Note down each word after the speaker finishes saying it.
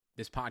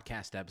This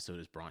podcast episode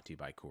is brought to you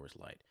by Coors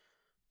Light.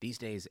 These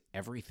days,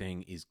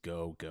 everything is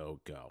go, go,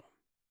 go.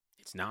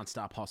 It's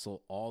nonstop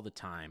hustle all the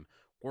time.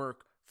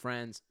 Work,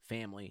 friends,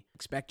 family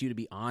expect you to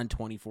be on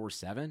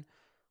 24/7.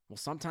 Well,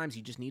 sometimes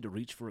you just need to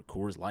reach for a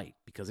Coors Light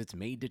because it's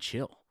made to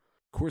chill.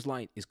 Coors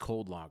Light is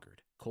cold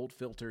lagered, cold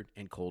filtered,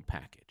 and cold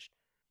packaged.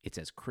 It's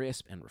as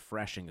crisp and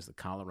refreshing as the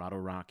Colorado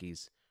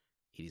Rockies.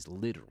 It is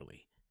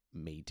literally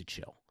made to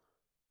chill.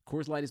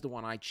 Coors Light is the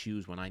one I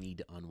choose when I need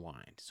to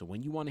unwind. So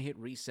when you want to hit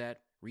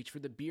reset, reach for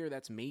the beer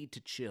that's made to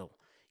chill.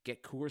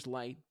 Get Coors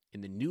Light in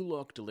the new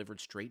look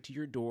delivered straight to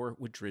your door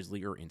with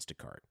Drizzly or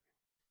Instacart.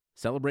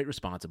 Celebrate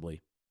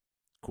responsibly.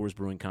 Coors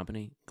Brewing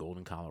Company,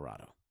 Golden,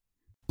 Colorado.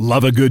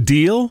 Love a good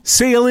deal?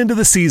 Sail into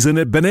the season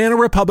at Banana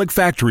Republic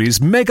Factory's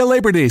Mega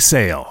Labor Day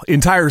Sale.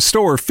 Entire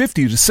store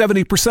 50 to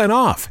 70%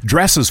 off.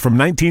 Dresses from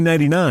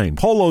 $19.99.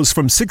 Polos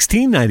from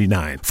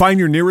 $16.99. Find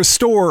your nearest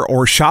store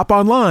or shop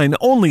online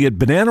only at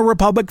Banana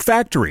Republic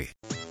Factory.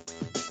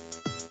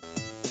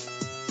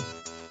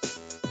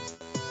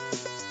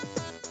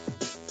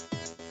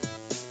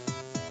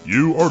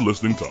 You are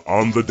listening to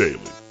On the Daily,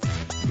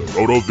 the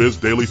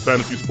RotoViz Daily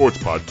Fantasy Sports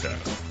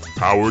Podcast,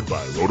 powered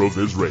by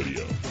RotoViz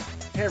Radio.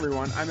 Hey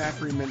everyone, I'm Matt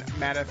Freeman,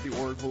 Matt F. the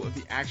Oracle of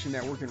the Action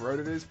Network and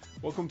RotoViz.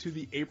 Welcome to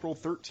the April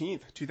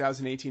 13th,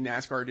 2018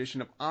 NASCAR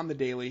edition of On the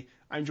Daily.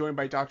 I'm joined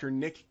by Dr.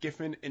 Nick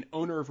Giffen, an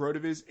owner of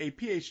RotoViz, a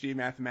PhD in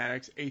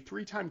mathematics, a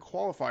three-time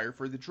qualifier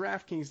for the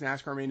DraftKings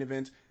NASCAR main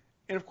event,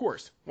 and of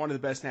course, one of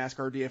the best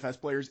NASCAR DFS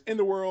players in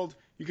the world.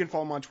 You can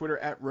follow him on Twitter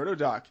at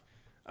RotoDoc.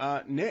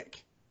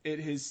 Nick, it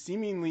has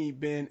seemingly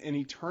been an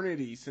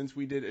eternity since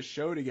we did a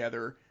show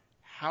together.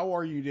 How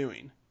are you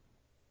doing?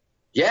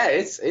 Yeah,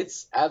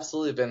 it's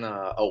absolutely been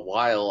a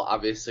while.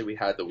 Obviously, we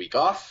had the week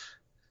off.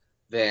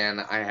 Then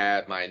I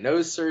had my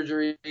nose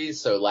surgery.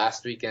 So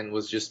last weekend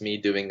was just me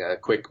doing a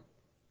quick,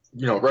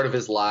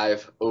 RotoViz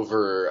live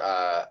over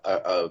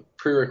a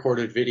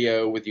pre-recorded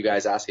video with you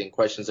guys asking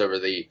questions over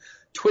the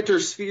Twitter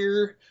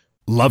sphere.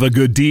 Love a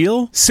good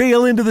deal?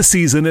 Sail into the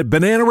season at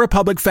Banana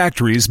Republic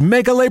Factory's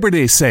Mega Labor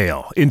Day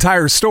Sale.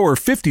 Entire store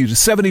 50 to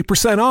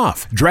 70%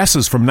 off.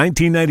 Dresses from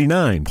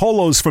 $19.99.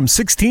 Polos from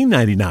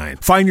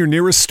 $16.99. Find your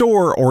nearest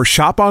store or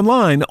shop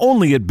online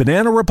only at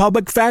Banana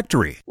Republic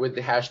Factory. With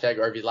the hashtag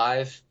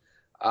RVLive.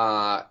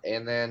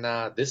 And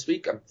then this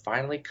week I'm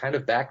finally kind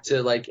of back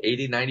to like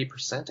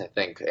 80-90%, I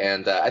think.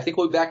 And I think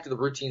we'll be back to the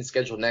routine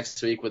schedule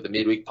next week with the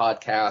midweek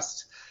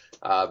podcast.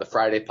 The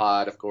Friday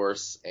pod, of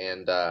course,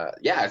 and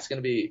it's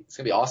gonna be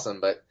awesome.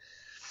 But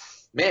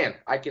man,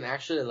 I can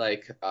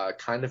actually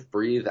kind of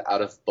breathe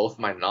out of both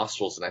my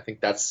nostrils, and I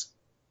think that's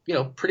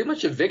pretty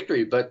much a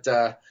victory. But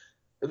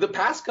the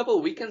past couple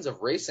of weekends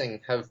of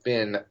racing have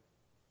been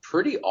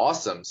pretty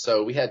awesome.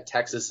 So we had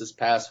Texas this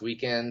past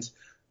weekend.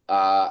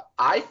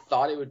 I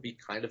thought it would be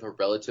kind of a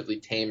relatively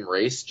tame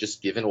race,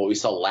 just given what we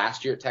saw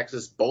last year at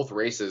Texas. Both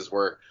races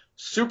were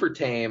super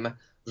tame,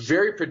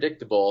 very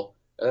predictable.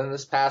 And then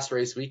this past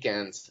race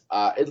weekend,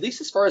 at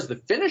least as far as the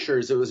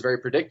finishers, it was very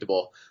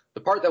predictable.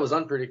 The part that was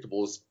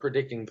unpredictable was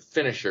predicting the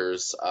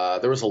finishers.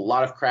 There was a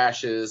lot of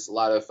crashes, a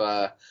lot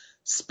of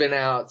spin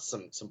outs,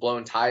 some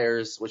blown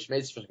tires, which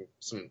made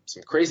some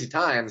crazy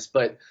times.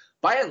 But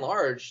by and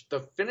large,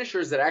 the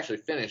finishers that actually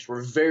finished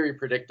were very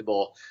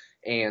predictable.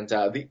 And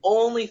the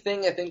only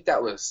thing I think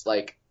that was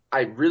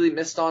I really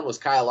missed on was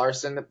Kyle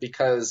Larson,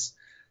 because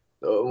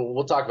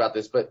we'll talk about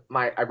this, but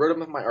I wrote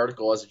him in my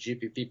article as a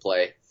GPP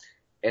play.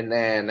 And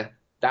then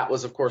that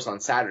was, of course, on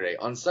Saturday.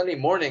 On Sunday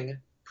morning,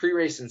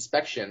 pre-race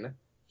inspection,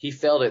 he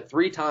failed it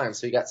 3 times,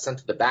 so he got sent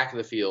to the back of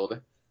the field.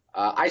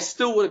 I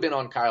still would have been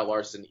on Kyle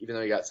Larson, even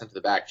though he got sent to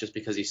the back, just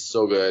because he's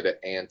so good,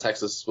 and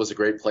Texas was a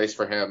great place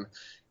for him.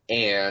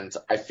 And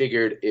I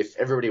figured if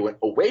everybody went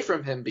away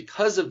from him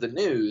because of the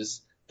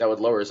news, that would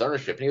lower his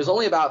ownership. And he was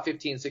only about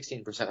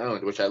 15-16%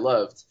 owned, which I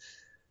loved.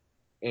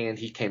 And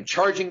he came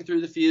charging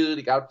through the field.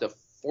 He got up to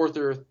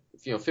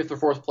fifth or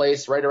fourth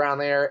place, right around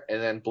there,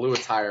 and then blew a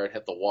tire and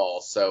hit the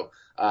wall. So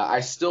I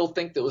still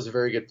think that was a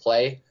very good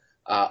play.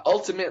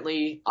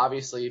 Ultimately,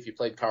 obviously, if you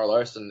played Kyle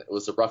Larson, it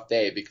was a rough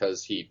day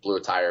because he blew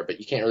a tire,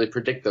 but you can't really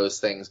predict those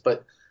things.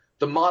 But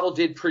the model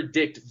did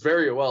predict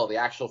very well the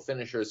actual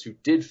finishers who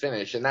did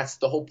finish, and that's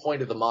the whole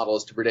point of the model,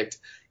 is to predict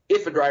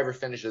if a driver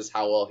finishes,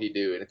 how well he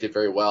do, and it did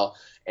very well.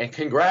 And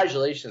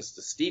congratulations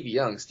to Stevie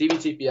Young, Stevie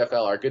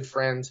TPFL, our good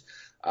friend,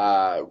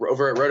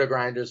 over at Roto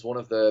Grinders, one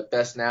of the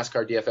best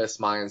NASCAR DFS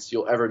minds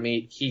you'll ever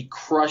meet. He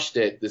crushed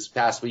it this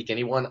past weekend.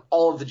 He won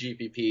all of the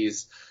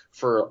GPPs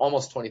for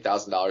almost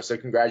 $20,000. So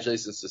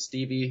congratulations to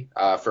Stevie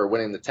for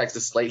winning the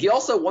Texas slate. He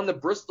also won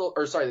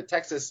the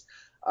Texas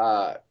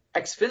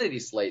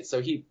Xfinity slate.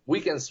 So he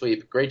weekend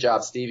sweep. Great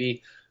job,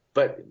 Stevie.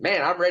 But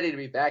man, I'm ready to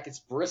be back. It's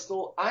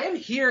Bristol. I am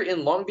here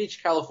in Long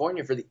Beach,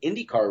 California for the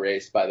IndyCar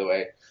race, by the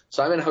way.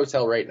 So I'm in a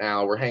hotel right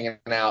now. We're hanging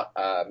out,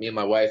 me and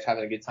my wife,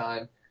 having a good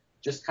time.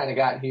 Just kind of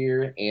got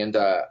here, and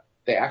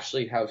they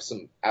actually have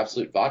some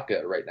Absolute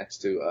vodka right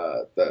next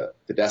to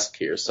the desk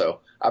here.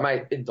 So I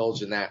might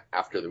indulge in that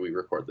after we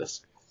record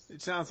this.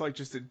 It sounds like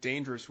just a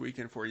dangerous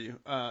weekend for you.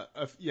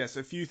 Yes,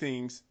 a few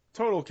things.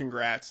 Total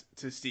congrats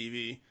to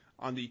Stevie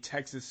on the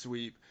Texas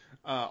sweep.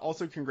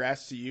 Also,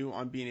 congrats to you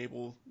on being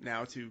able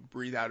now to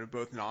breathe out of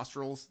both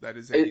nostrils. That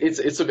is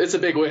it's a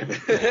big win.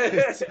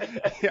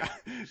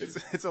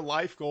 It's a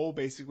life goal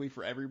basically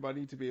for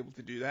everybody to be able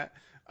to do that.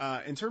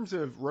 In terms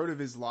of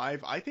RotoViz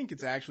Live, I think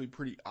it's actually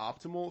pretty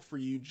optimal for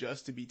you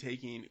just to be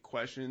taking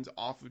questions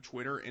off of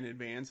Twitter in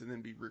advance and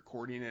then be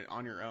recording it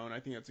on your own. I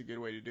think that's a good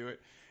way to do it.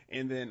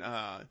 And then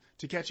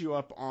to catch you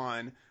up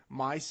on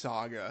my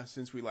saga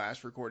since we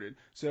last recorded.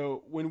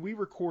 So when we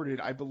recorded,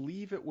 I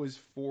believe it was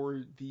for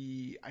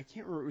I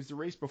can't remember, it was the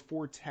race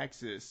before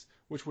Texas,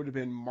 which would have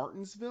been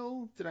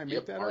Martinsville. Did I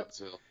make that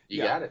Martinsville. up?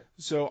 You got it.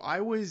 So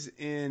I was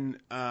in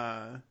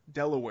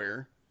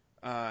Delaware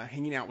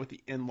hanging out with the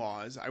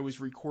in-laws. I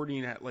was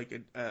recording at like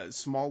a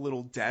small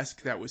little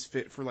desk that was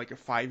fit for like a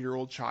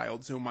 5-year-old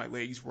child, so my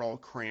legs were all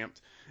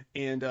cramped.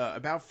 And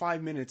about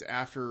 5 minutes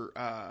after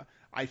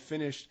I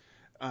finished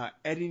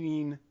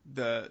editing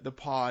the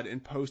pod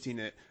and posting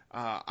it,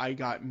 I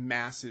got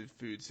massive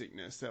food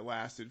sickness that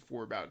lasted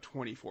for about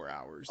 24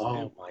 hours.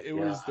 It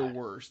was the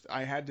worst.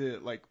 I had to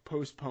like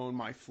postpone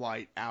my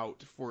flight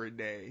out for a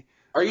day.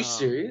 Are you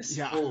serious?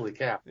 Yeah. Holy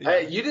cow! Yeah.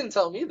 You didn't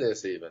tell me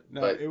this even.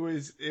 No, but, it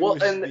was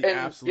and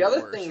the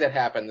other worst. thing that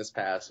happened this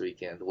past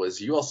weekend was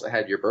you also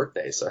had your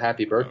birthday. So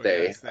happy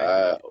birthday!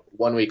 Yes,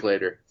 1 week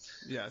later.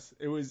 Yes,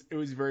 it was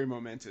very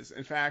momentous.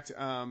 In fact,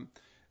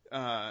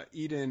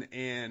 Eden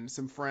and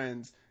some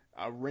friends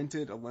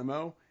rented a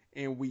limo,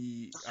 and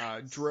we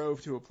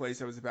drove to a place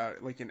that was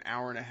about like an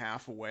hour and a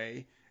half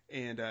away,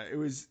 and it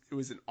was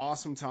an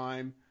awesome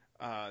time.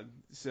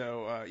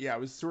 It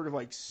was sort of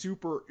like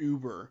super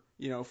Uber,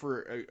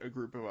 for a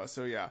group of us.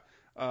 So yeah,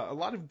 a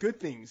lot of good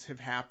things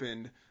have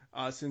happened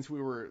since we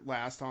were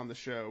last on the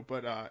show.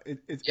 But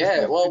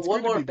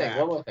one more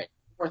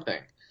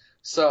thing.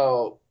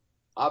 So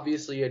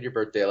obviously you had your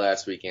birthday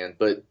last weekend,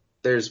 but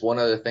there's one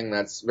other thing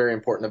that's very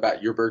important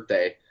about your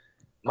birthday.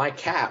 My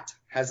cat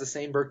has the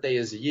same birthday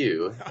as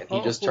you, and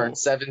he just turned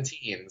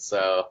 17.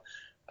 So,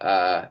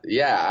 I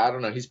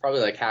don't know. He's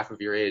probably like half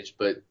of your age,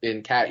 but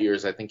in cat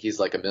years, I think he's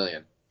like a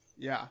million.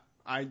 Yeah,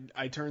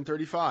 I turned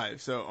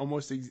 35, so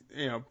almost,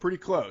 pretty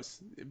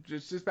close.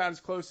 Just about as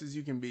close as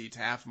you can be to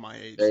half of my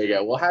age. There you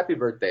go. Well, happy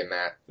birthday,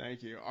 Matt.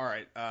 Thank you. All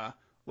right,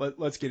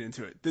 let's get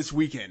into it. This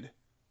weekend,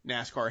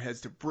 NASCAR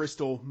heads to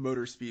Bristol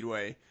Motor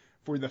Speedway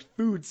for the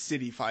Food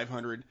City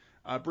 500.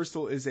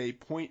 Bristol is a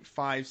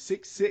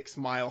 .566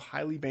 mile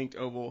highly banked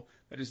oval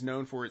that is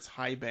known for its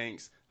high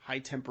banks, high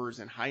tempers,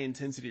 and high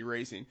intensity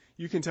racing.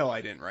 You can tell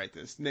I didn't write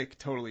this. Nick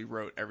totally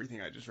wrote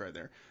everything I just read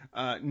there.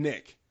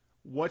 Nick,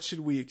 what should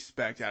we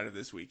expect out of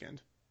this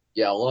weekend?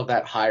 Yeah, all of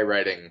that high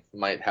writing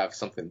might have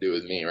something to do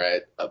with me,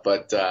 right?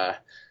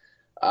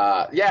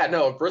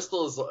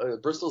 Bristol's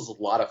a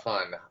lot of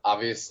fun.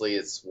 Obviously,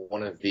 it's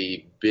one of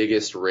the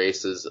biggest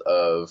races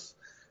of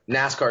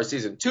NASCAR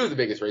season, 2 of the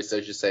biggest races,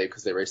 I should say,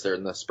 because they race there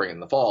in the spring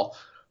and the fall.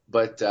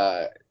 But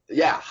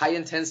high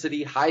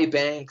intensity, high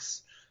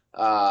banks,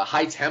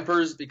 high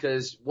tempers,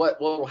 because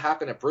what will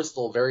happen at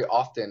Bristol very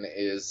often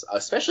is,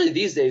 especially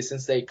these days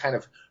since they kind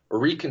of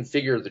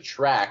reconfigure the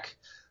track,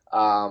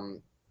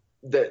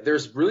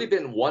 there's really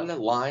been one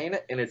line,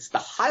 and it's the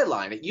high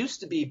line. It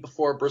used to be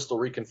before Bristol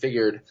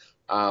reconfigured.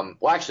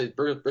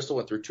 Bristol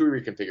went through 2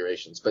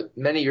 reconfigurations, but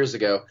many years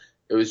ago,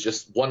 it was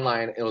just one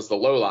line. It was the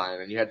low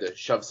line, and you had to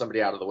shove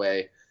somebody out of the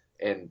way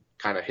and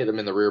kind of hit them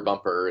in the rear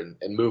bumper and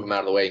move them out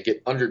of the way and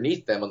get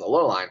underneath them on the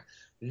low line.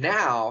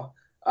 Now,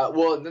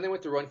 and then they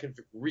went through one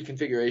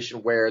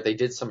reconfiguration where they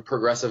did some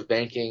progressive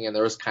banking, and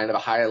there was kind of a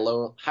high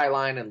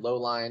line and low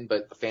line,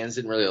 but the fans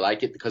didn't really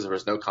like it because there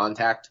was no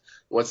contact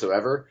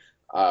whatsoever,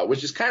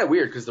 which is kind of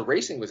weird because the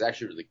racing was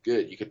actually really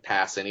good. You could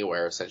pass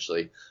anywhere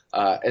essentially.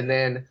 And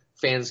then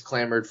fans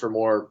clamored for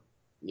more,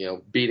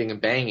 beating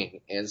and banging.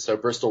 And so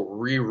Bristol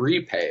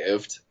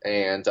repaved,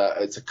 and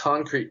it's a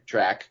concrete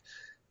track,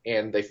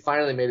 and they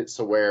finally made it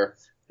so where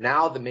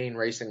now the main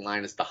racing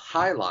line is the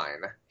high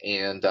line.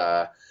 And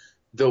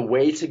the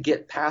way to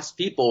get past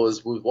people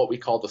is with what we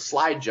call the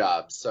slide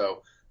job.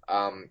 So,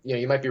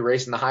 you might be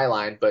racing the high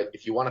line, but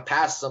if you want to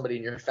pass somebody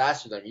and you're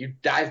faster than them, you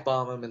dive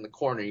bomb them in the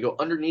corner. You go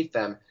underneath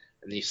them,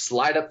 and you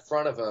slide up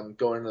front of them,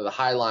 going into the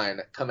high line,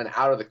 coming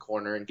out of the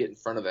corner and get in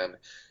front of them.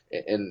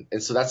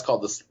 And so that's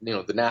called the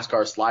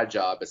NASCAR slide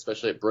job,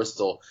 especially at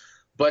Bristol.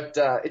 But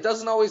it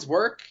doesn't always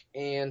work,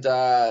 and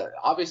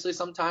obviously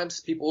sometimes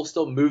people will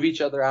still move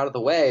each other out of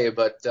the way.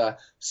 But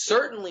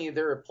certainly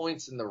there are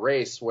points in the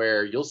race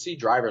where you'll see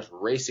drivers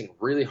racing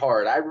really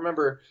hard. I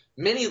remember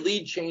many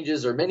lead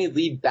changes or many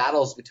lead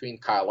battles between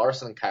Kyle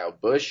Larson and Kyle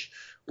Busch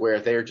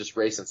where they're just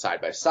racing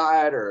side by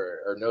side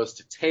or nose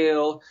to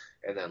tail,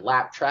 and then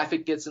lap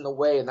traffic gets in the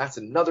way. And that's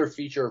another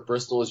feature of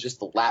Bristol is just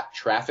the lap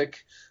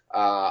traffic.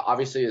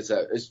 Obviously, it's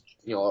a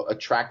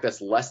track that's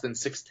less than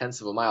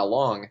 0.6 of a mile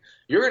long.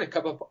 You're going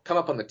to come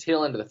up on the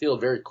tail end of the field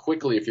very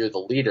quickly if you're the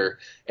leader.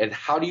 And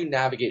how do you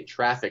navigate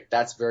traffic?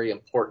 That's very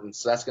important.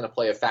 So that's going to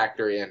play a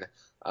factor in,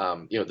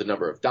 the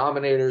number of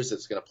dominators.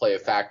 It's going to play a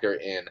factor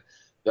in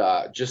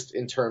just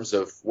in terms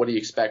of what do you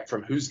expect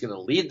from who's going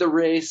to lead the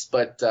race.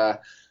 But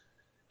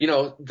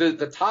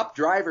the top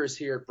drivers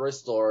here at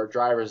Bristol are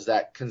drivers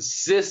that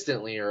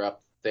consistently are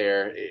up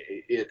there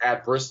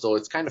at Bristol.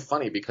 It's kind of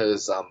funny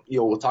because,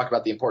 we'll talk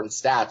about the important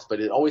stats, but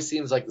it always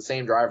seems like the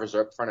same drivers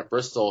are up front at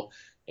Bristol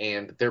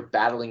and they're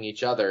battling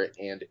each other.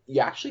 And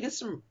you actually get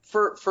some,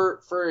 for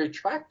a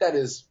track that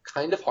is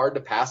kind of hard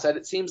to pass at,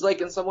 it seems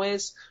like in some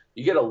ways,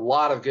 you get a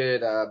lot of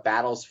good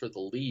battles for the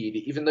lead,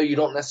 even though you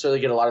don't necessarily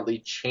get a lot of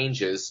lead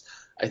changes.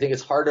 I think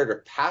it's harder to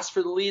pass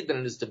for the lead than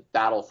it is to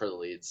battle for the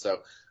lead.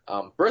 So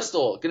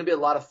Bristol, going to be a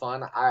lot of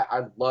fun.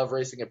 I love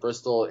racing at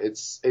Bristol.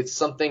 It's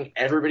something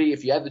everybody,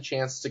 if you had the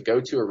chance to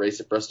go to a race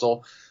at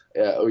Bristol,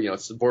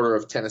 it's the border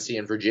of Tennessee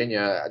and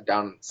Virginia,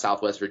 down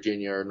Southwest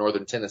Virginia or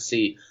Northern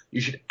Tennessee,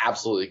 you should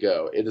absolutely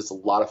go. It is a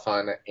lot of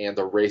fun, and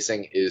the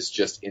racing is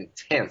just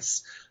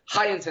intense.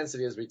 High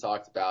intensity, as we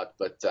talked about.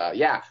 But,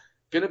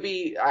 going to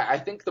be, I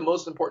think the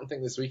most important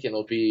thing this weekend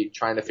will be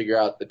trying to figure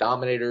out the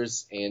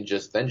dominators and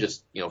just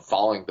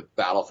following the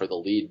battle for the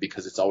lead,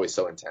 because it's always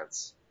so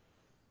intense.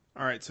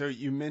 All right, so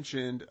you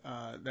mentioned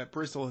that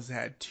Bristol has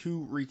had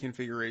 2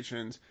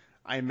 reconfigurations.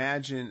 I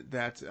imagine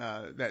that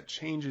that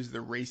changes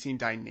the racing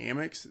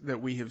dynamics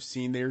that we have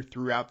seen there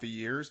throughout the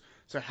years.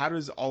 So how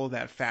does all of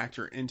that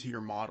factor into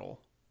your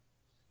model?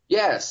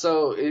 Yeah,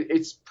 so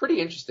it's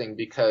pretty interesting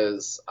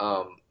because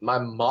my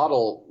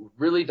model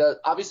really does.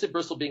 Obviously,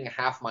 Bristol being a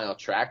half-mile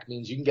track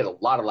means you can get a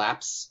lot of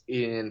laps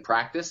in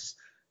practice.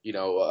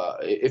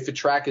 If a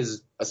track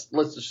is,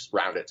 let's just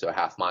round it to a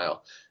half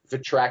mile. If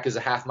a track is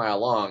a half mile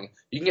long,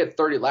 you can get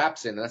 30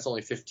 laps in, and that's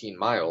only 15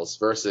 miles,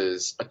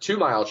 versus a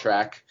 2-mile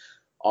track.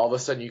 All of a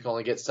sudden, you can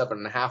only get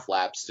 7.5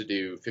 laps to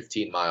do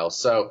 15 miles.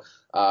 So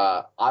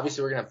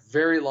obviously, we're going to have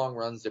very long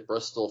runs at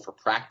Bristol for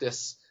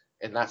practice.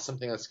 And that's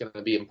something that's going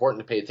to be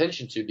important to pay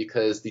attention to,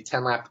 because the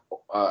 10-lap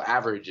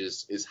average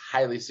is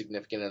highly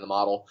significant in the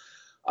model.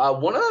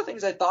 One of the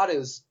things I thought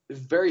is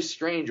very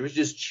strange, which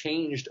just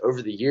changed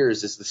over the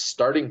years, is the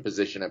starting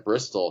position at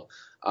Bristol.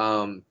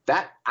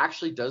 That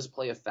actually does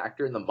play a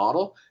factor in the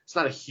model. It's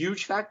not a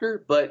huge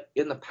factor, but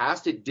in the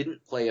past it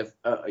didn't play a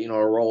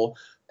role.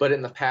 But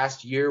in the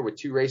past year, with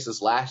 2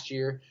 races last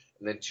year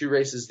and then 2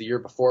 races the year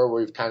before,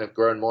 where we've kind of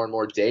grown more and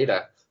more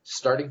data,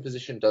 starting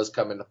position does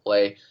come into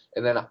play.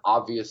 And then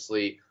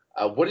obviously,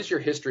 what is your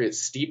history at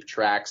steep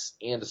tracks,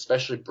 and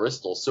especially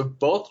Bristol? So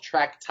both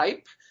track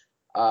type,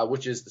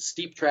 which is the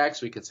steep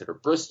tracks, we consider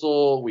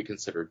Bristol, we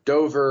consider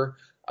Dover,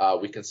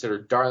 we consider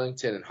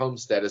Darlington and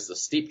Homestead as the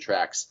steep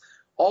tracks.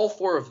 All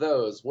 4 of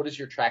those, what is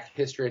your track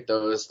history at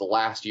those the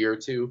last year or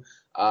two?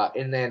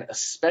 And then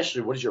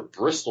especially, what is your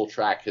Bristol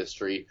track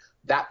history?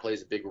 That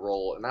plays a big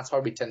role, and that's why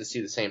we tend to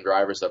see the same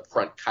drivers up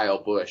front.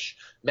 Kyle Busch,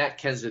 Matt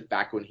Kenseth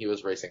back when he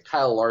was racing,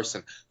 Kyle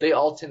Larson, they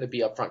all tend to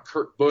be up front.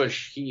 Kurt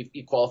Busch,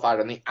 he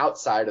qualified on the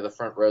outside of the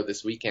front row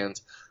this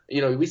weekend.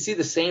 We see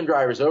the same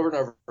drivers over and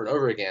over and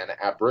over again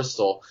at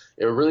Bristol.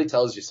 It really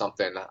tells you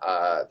something,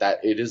 that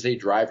it is a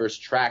driver's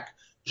track,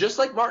 just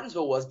like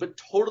Martinsville was, but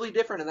totally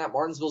different in that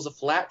Martinsville's a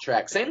flat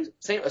track. Same,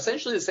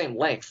 essentially the same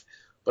length,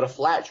 but a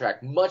flat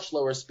track, much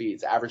lower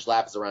speeds. Average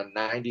lap is around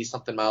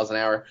 90-something miles an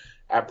hour.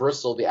 At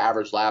Bristol, the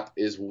average lap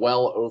is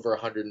well over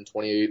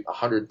 120,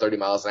 130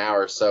 miles an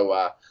hour.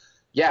 So,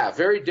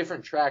 very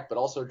different track, but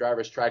also a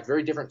driver's track,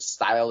 very different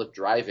style of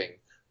driving.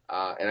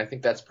 And I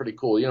think that's pretty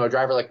cool. A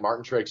driver like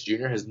Martin Truex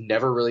Jr. has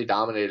never really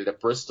dominated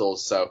at Bristol.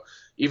 So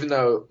even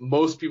though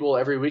most people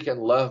every weekend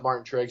love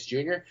Martin Truex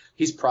Jr.,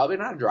 he's probably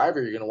not a driver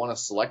you're going to want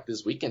to select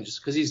this weekend,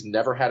 just because he's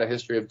never had a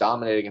history of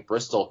dominating at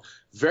Bristol.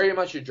 Very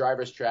much a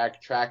driver's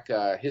track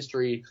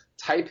history,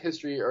 type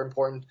history are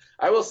important.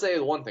 I will say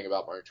one thing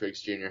about Martin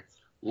Truex Jr.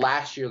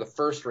 Last year, the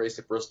first race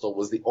at Bristol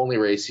was the only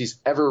race he's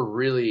ever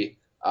really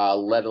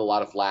led a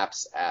lot of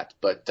laps at.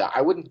 But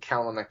I wouldn't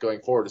count on that going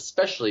forward,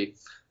 especially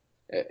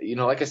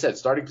like I said,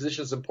 starting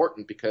position is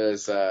important,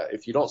 because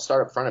if you don't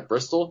start up front at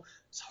Bristol,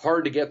 it's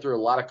hard to get through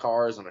a lot of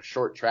cars on a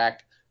short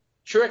track.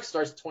 Truex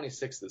starts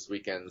 26th this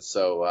weekend,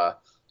 so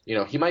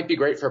he might be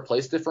great for a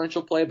place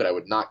differential play, but I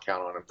would not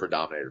count on him for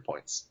dominator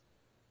points.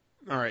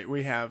 All right,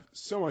 we have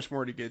so much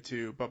more to get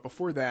to, but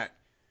before that,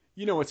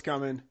 you know what's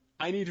coming.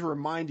 I need to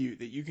remind you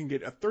that you can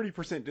get a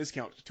 30%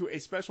 discount to a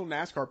special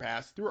NASCAR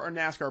pass through our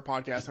NASCAR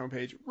podcast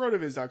homepage,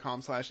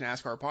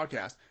 rotoviz.com/NASCAR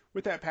podcast.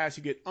 With that pass,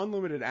 you get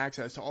unlimited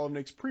access to all of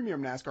Nick's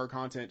premium NASCAR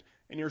content,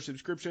 and your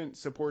subscription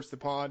supports the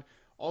pod.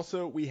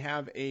 Also, we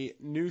have a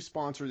new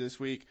sponsor this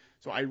week,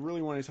 so I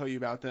really want to tell you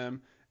about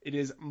them. It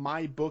is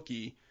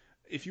MyBookie.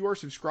 If you are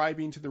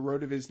subscribing to the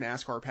RotoViz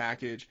NASCAR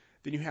package,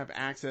 then you have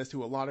access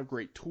to a lot of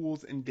great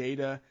tools and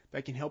data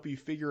that can help you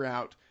figure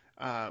out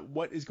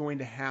what is going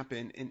to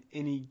happen in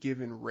any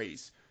given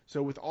race.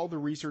 So with all the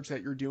research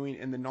that you're doing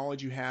and the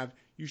knowledge you have,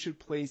 you should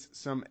place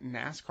some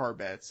NASCAR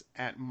bets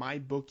at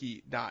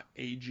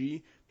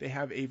mybookie.ag. They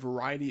have a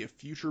variety of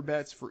future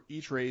bets for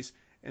each race,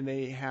 and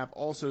they have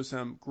also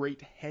some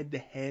great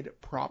head-to-head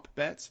prop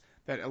bets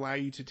that allow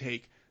you to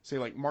take, say,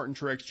 like Martin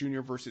Truex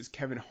Jr. versus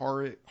Kevin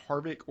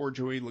Harvick, or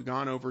Joey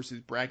Logano versus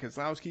Brad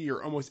Keselowski,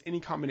 or almost any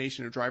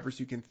combination of drivers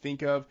you can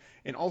think of.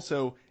 And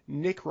also,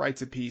 Nick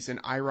writes a piece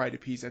and I write a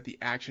piece at the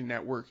Action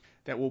Network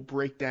that will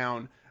break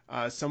down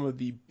some of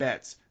the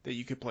bets that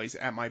you could place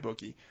at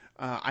MyBookie.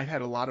 I've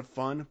had a lot of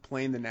fun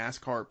playing the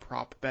NASCAR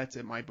prop bets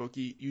at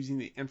MyBookie using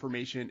the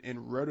information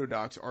in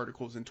RotoDocs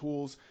articles and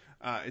tools.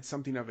 It's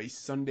something of a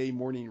Sunday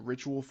morning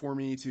ritual for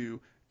me to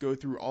go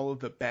through all of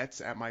the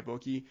bets at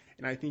MyBookie,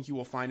 and I think you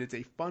will find it's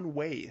a fun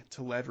way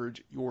to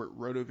leverage your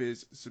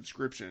RotoViz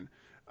subscription.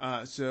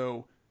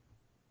 So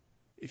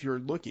if you're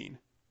looking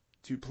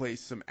to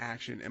place some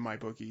action in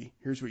MyBookie,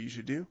 here's what you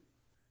should do.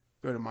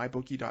 Go to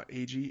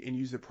mybookie.ag and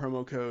use the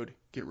promo code,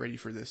 get ready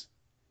for this,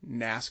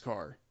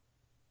 NASCAR.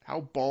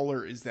 How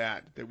baller is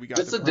that we got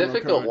It's the a promo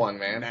difficult code one,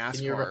 man.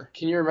 NASCAR?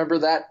 Can you remember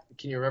that?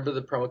 Can you remember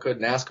the promo code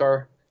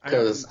NASCAR?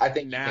 Because I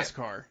think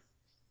NASCAR.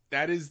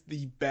 That is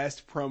the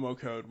best promo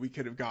code we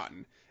could have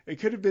gotten. It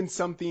could have been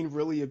something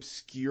really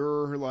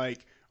obscure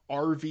like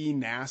RV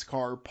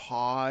NASCAR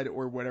pod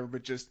or whatever,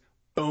 but just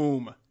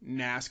boom,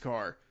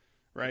 NASCAR.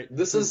 Right.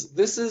 This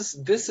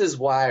is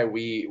why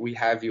we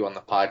have you on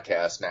the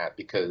podcast, Matt,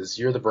 because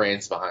you're the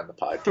brains behind the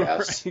podcast.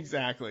 Right,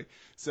 exactly.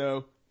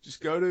 So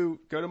just go to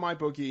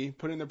MyBookie,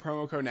 put in the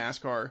promo code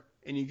NASCAR,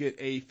 and you get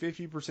a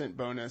 50%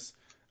 bonus.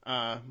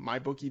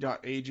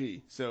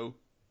 MyBookie.ag. So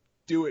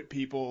do it,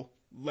 people.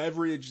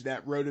 Leverage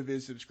that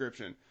RotoViz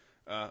subscription.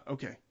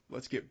 Okay,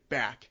 let's get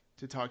back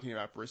to talking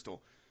about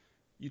Bristol.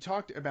 You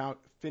talked about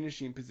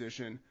finishing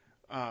position,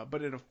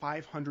 but at a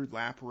 500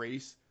 lap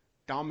race,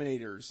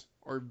 dominators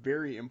are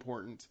very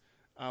important.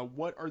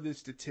 What are the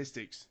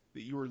statistics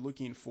that you are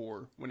looking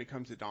for when it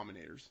comes to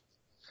dominators?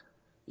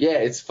 Yeah,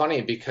 it's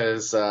funny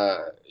because,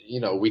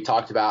 we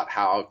talked about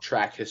how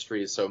track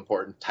history is so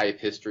important,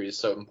 type history is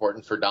so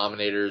important for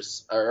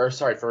dominators,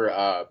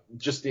 for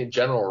just the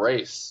general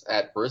race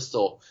at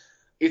Bristol.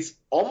 It's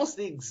almost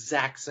the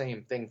exact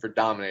same thing for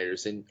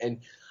dominators.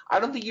 And I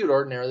don't think you'd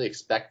ordinarily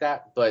expect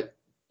that, but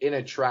in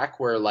a track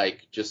where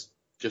like just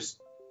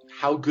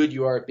how good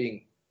you are at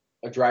being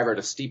a driver at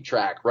a steep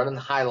track, running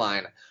the high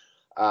line,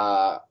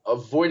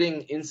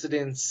 avoiding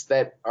incidents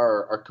that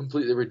are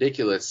completely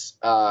ridiculous,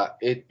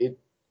 it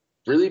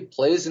really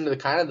plays into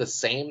the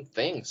same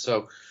thing.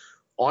 So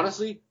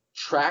honestly,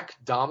 track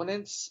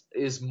dominance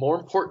is more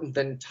important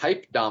than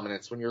type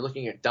dominance when you're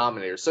looking at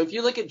dominators. So if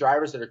you look at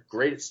drivers that are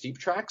great at steep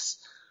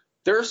tracks,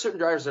 there are certain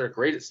drivers that are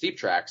great at steep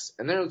tracks,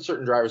 and there are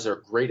certain drivers that are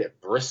great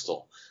at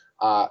Bristol.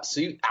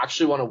 So you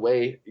actually want to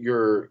weigh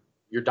your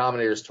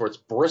dominators towards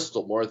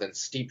Bristol more than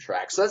steep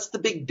tracks. So that's the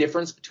big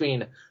difference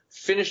between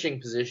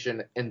finishing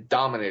position and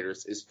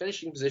dominators. Is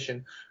finishing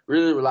position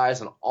really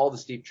relies on all the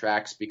steep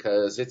tracks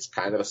because it's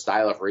kind of a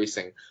style of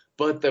racing,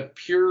 but the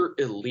pure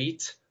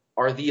elite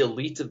are the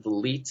elite of the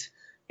elite,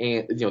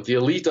 and the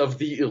elite of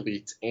the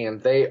elite,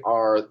 and they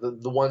are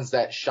the ones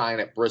that shine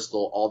at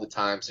Bristol all the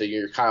time. So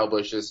your Kyle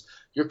Busches,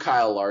 your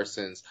Kyle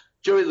Larsons,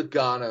 Joey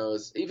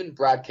Logano's, even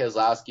Brad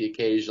Keselowski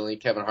occasionally,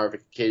 Kevin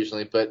Harvick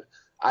occasionally. But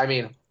I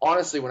mean,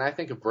 honestly, when I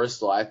think of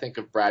Bristol, I think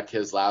of Brad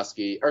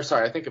Keselowski,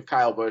 I think of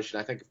Kyle Busch,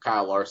 and I think of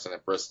Kyle Larson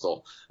at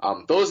Bristol.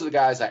 Those are the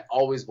guys I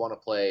always want to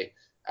play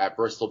at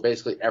Bristol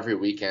basically every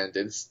weekend.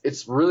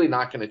 It's really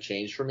not going to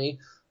change for me.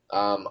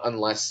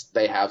 Unless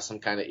they have some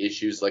kind of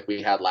issues like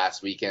we had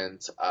last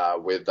weekend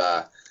with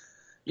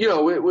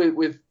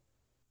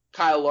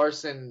Kyle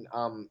Larson.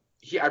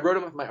 I wrote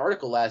him up in my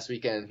article last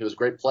weekend. He was a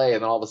great play,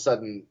 and then all of a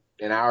sudden,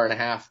 an hour and a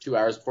half, 2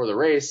 hours before the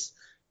race,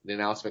 the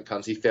announcement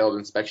comes he failed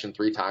inspection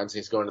 3 times, and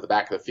he's going to the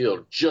back of the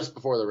field just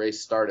before the race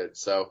started.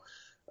 So,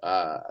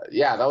 that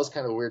was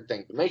kind of a weird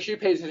thing. But make sure you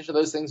pay attention to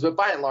those things. But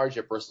by and large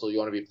at Bristol, you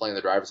want to be playing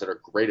the drivers that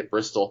are great at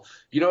Bristol.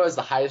 You know who has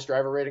the highest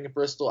driver rating at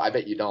Bristol? I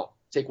bet you don't.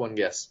 Take one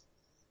guess.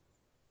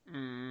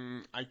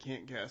 I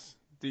can't guess.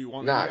 Do you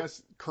want to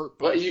guess? Kurt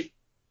Busch. Well,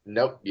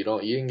 nope, you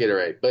don't. You didn't get it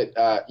right. But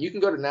you can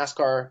go to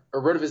NASCAR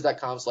or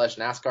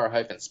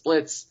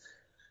rotoviz.com/NASCAR-splits.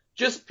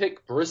 Just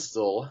pick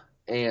Bristol,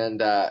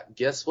 and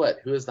guess what?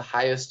 Who has the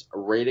highest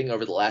rating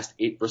over the last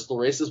 8 Bristol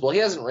races? Well, he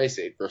hasn't raced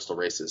 8 Bristol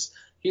races.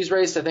 He's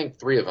raced, I think,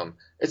 3 of them.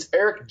 It's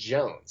Eric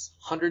Jones,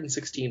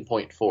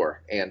 116.4,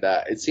 and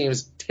it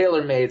seems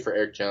tailor-made for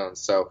Eric Jones.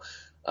 So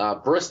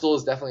Bristol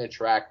is definitely a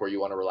track where you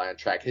want to rely on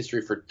track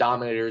history for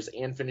dominators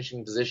and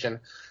finishing position.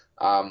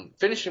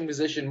 Finishing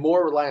position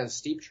more rely on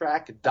steep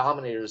track.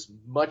 Dominators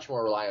much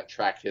more rely on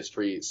track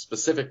history.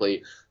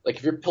 Specifically, like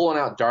if you're pulling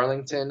out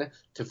Darlington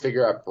to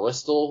figure out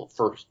Bristol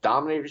for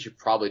dominators, you're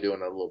probably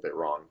doing it a little bit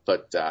wrong.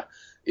 But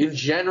in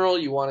general,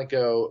 you want to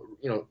go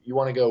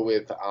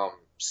with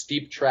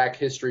steep track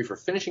history for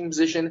finishing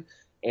position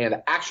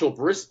and actual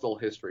Bristol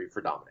history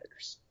for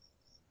dominators.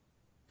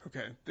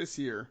 Okay, this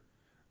year,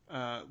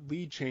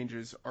 lead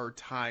changes are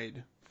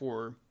tied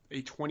for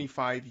a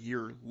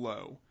 25-year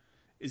low.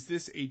 Is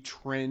this a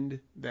trend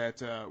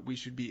that we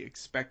should be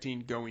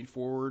expecting going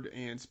forward?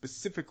 And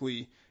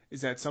specifically,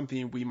 is that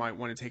something we might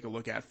want to take a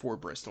look at for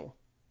Bristol?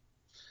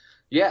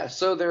 Yeah,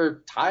 so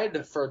they're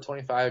tied for a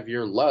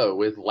 25-year low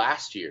with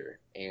last year.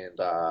 And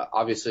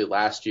obviously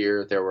last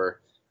year there were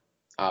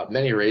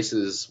many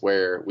races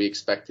where we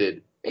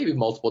expected maybe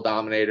multiple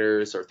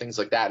dominators or things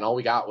like that. And all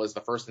we got was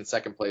the first and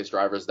second place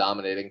drivers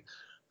dominating.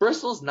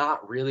 Bristol's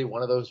not really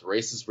one of those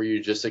races where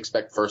you just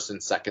expect first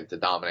and second to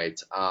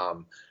dominate.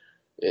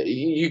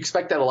 You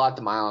expect that a lot at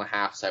the mile and a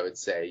half, I would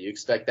say. You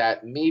expect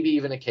that maybe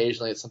even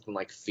occasionally at something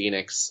like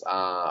Phoenix.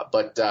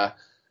 But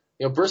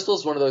Bristol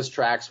is one of those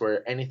tracks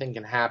where anything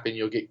can happen.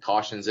 You'll get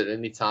cautions at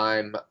any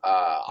time.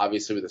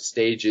 Obviously, with the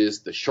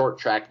stages, the short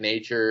track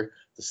nature,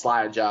 the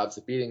slide jobs,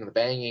 the beating and the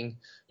banging,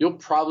 you'll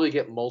probably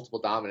get multiple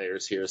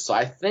dominators here. So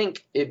I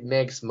think it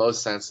makes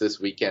most sense this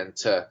weekend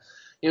to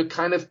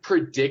kind of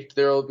predict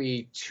there will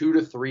be 2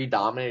 to 3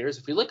 dominators.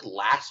 If we look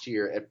last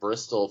year at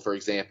Bristol, for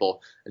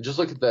example, and just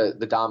look at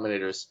the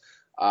dominators,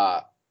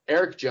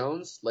 Eric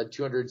Jones led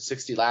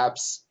 260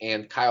 laps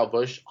and Kyle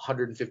Busch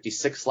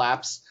 156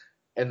 laps,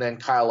 and then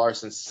Kyle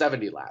Larson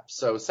 70 laps.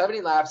 So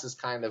 70 laps is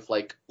kind of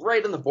like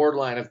right on the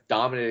borderline of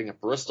dominating at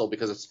Bristol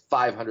because it's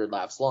 500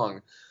 laps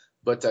long.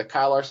 But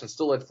Kyle Larson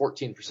still led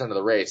 14% of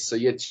the race. So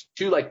you had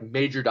 2 like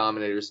major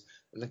dominators,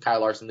 and then Kyle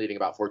Larson leading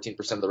about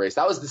 14% of the race.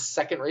 That was the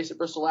second race at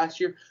Bristol last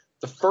year.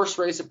 The first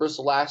race at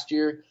Bristol last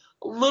year,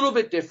 a little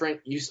bit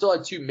different. You still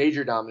had 2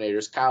 major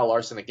dominators, Kyle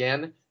Larson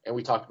again, and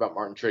we talked about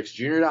Martin Truex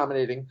Jr.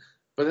 dominating.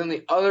 But then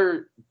the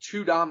other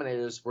 2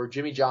 dominators were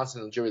Jimmy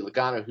Johnson and Joey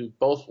Logano, who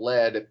both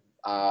led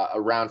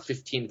around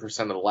 15%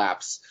 of the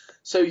laps.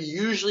 So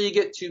usually you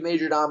get 2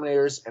 major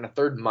dominators and a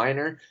third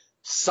minor.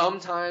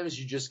 Sometimes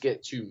you just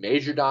get 2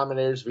 major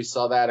dominators. We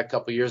saw that a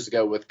couple years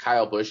ago with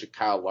Kyle Busch and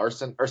Kyle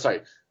Busch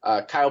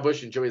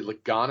and Joey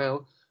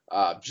Logano,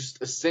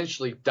 just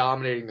essentially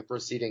dominating the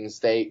proceedings.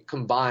 They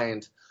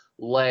combined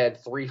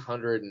led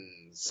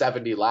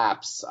 370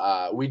 laps.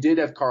 We did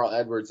have Carl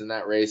Edwards in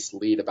that race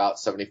lead about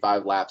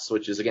 75 laps,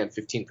 which is again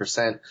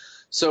 15%.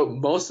 So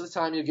most of the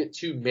time you get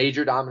 2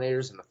 major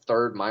dominators and a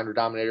third minor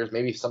dominators,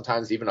 maybe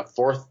sometimes even a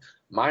fourth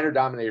minor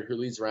dominator who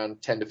leads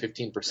around 10 to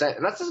 15%.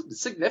 And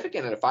that's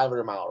significant in a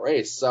 500-mile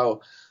race.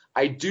 So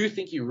I do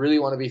think you really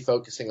want to be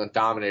focusing on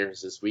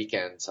dominators this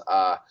weekend.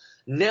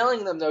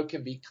 Nailing them, though,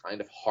 can be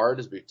kind of hard,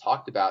 as we've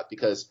talked about,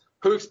 because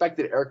who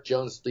expected Eric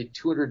Jones to lead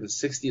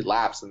 260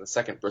 laps in the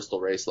second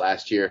Bristol race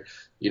last year?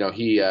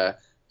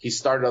 He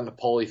started on the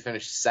pole, he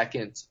finished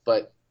second,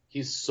 but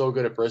he's so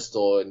good at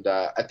Bristol, and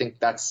I think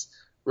that's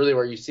really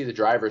where you see the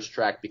driver's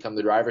track become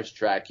the driver's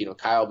track.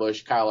 Kyle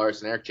Busch, Kyle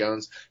Larson, Eric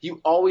Jones.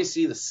 You always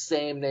see the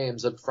same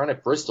names up front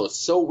at Bristol. It's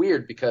so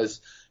weird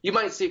because you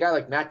might see a guy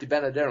like Matt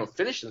DiBenedetto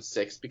finish in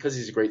 6th because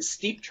he's a great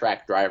steep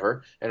track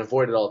driver and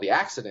avoided all the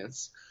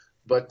accidents.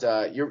 But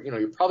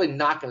you're probably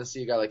not going to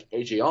see a guy like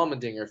AJ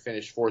Allmendinger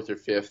finish 4th or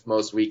 5th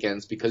most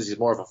weekends because he's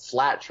more of a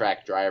flat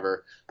track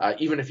driver,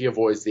 even if he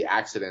avoids the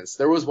accidents.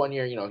 There was one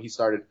year, he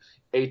started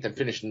 8th and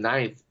finished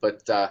 9th,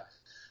 but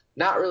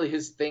not really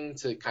his thing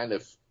to kind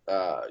of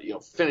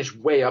finish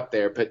way up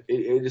there. But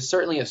it is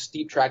certainly a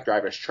steep track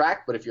driver's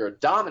track. But if you're a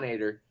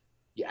dominator,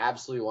 you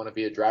absolutely want to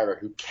be a driver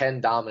who can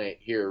dominate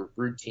here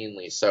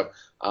routinely. So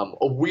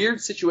a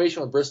weird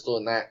situation with Bristol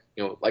in that,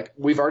 like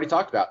we've already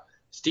talked about,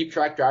 steep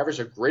track drivers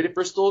are great at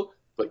Bristol,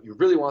 but you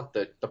really want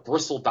the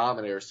Bristol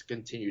dominators to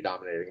continue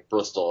dominating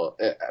Bristol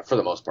for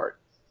the most part.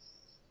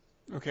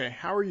 Okay,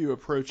 how are you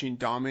approaching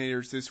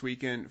dominators this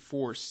weekend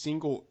for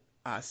single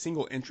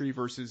entry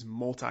versus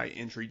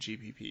multi-entry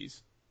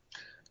GPPs?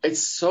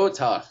 It's so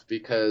tough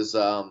because,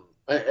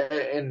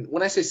 and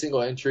when I say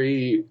single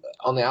entry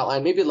on the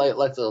outline, maybe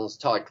let's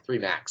talk like 3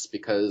 max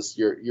because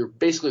you're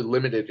basically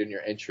limited in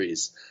your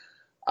entries.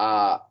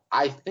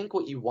 I think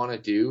what you want to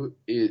do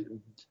is,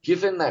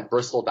 given that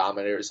Bristol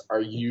dominators are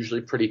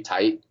usually pretty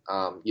tight,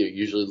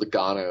 usually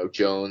Logano,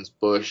 Jones,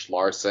 Busch,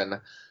 Larson,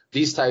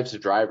 these types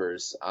of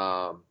drivers,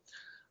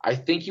 I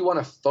think you want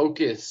to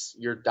focus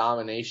your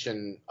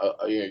domination,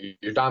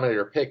 your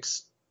dominator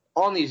picks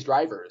on these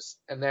drivers,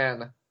 and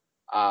then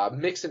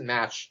mix and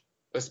match,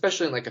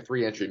 especially in like a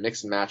 3-entry,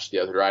 mix and match the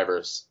other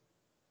drivers.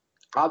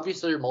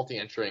 Obviously, you're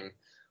multi-entering.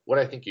 What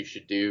I think you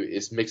should do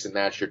is mix and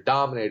match your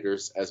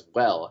dominators as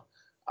well.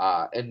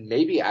 And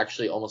maybe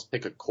actually almost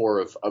pick a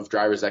core of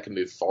drivers that can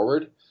move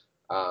forward.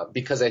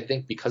 Because I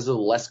think because of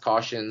the less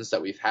cautions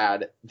that we've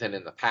had than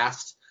in the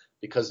past,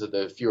 because of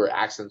the fewer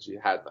accidents we've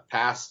had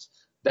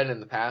in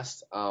the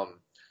past,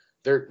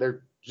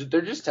 there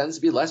just tends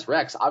to be less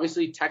wrecks.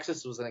 Obviously,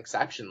 Texas was an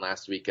exception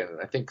last weekend, and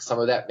I think some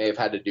of that may have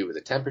had to do with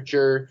the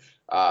temperature,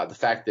 the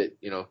fact that,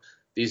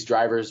 these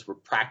drivers were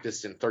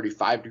practiced in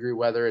 35-degree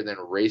weather and then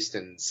raced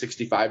in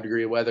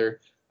 65-degree weather.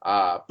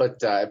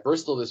 But at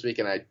Bristol this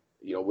weekend,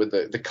 with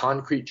the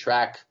concrete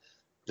track,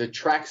 the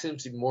track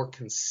seems to be more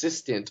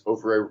consistent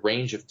over a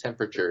range of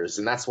temperatures.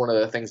 And that's one of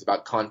the things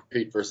about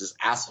concrete versus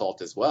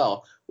asphalt as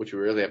well, which we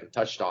really haven't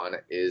touched on,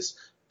 is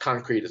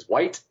concrete is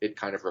white. It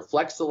kind of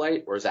reflects the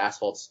light, whereas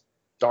asphalt's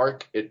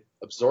dark. It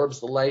absorbs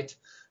the light.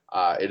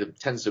 It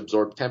tends to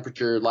absorb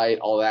temperature, light,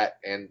 all that.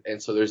 And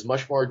so there's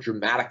much more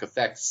dramatic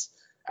effects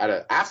at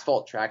an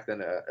asphalt track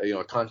than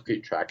a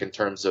concrete track in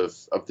terms of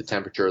the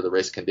temperature or the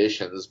race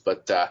conditions.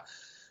 But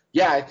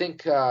yeah, I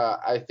think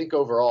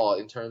overall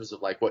in terms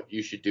of like what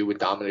you should do with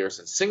dominators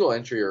in single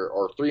entry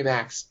or 3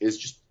 max is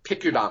just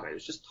pick your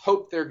dominators. Just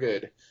hope they're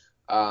good.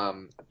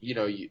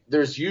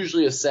 There's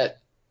usually a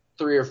set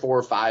 3 or 4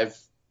 or 5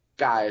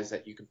 guys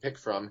that you can pick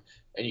from,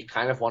 and you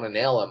kind of want to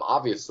nail them,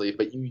 obviously,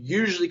 but you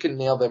usually can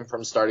nail them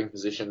from starting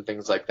position,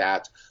 things like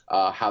that,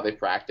 how they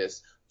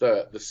practice.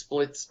 The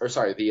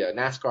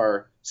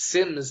NASCAR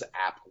Sims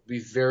app will be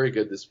very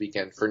good this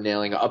weekend for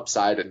nailing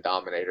upside and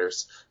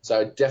dominators. So I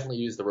would definitely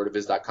use the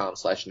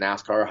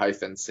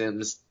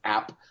rotoviz.com/NASCAR-Sims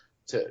app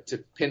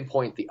to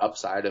pinpoint the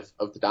upside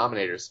of the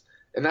dominators.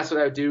 And that's what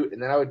I would do.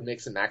 And then I would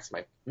mix and match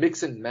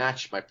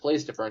my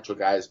place differential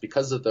guys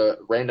because of the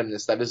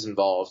randomness that is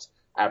involved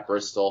at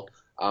Bristol.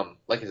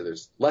 Like I said,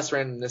 there's less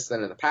randomness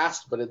than in the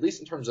past, but at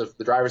least in terms of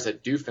the drivers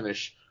that do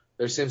finish,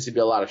 there seems to be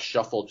a lot of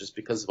shuffle just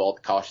because of all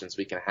the cautions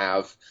we can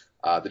have,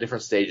 the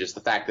different stages, the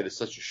fact that it's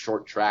such a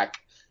short track.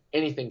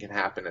 Anything can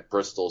happen at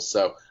Bristol.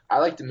 So I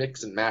like to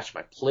mix and match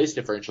my place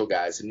differential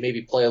guys and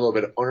maybe play a little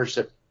bit of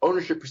ownership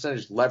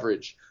percentage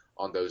leverage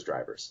on those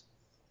drivers.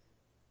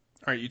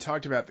 All right, you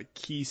talked about the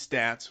key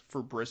stats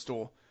for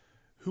Bristol.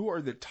 Who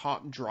are the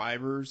top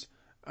drivers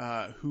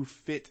who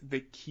fit the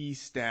key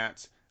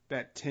stats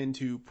that tend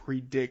to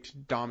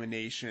predict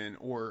domination,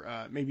 or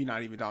maybe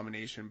not even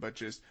domination, but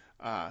just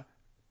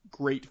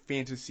great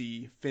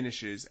fantasy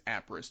finishes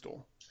at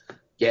Bristol?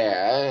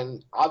 Yeah,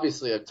 and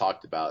obviously I've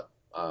talked about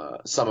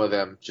some of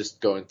them just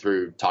going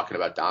through talking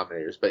about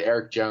dominators, but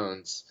Erik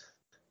Jones,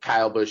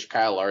 Kyle Busch,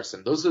 Kyle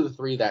Larson, those are the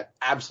three that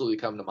absolutely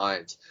come to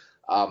mind.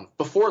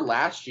 Before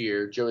last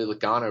year, Joey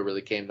Logano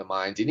really came to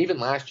mind, and even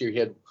last year he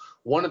had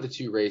one of the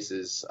two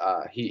races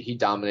he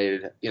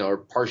dominated, or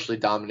partially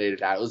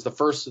dominated at. It was the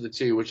first of the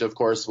two, which of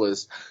course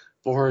was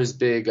for his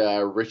big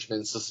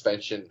Richmond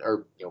suspension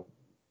or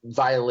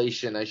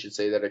violation, I should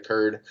say, that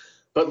occurred.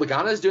 But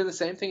Logano is doing the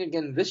same thing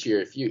again this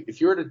year. If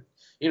you were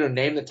to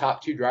name the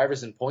top two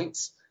drivers in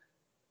points,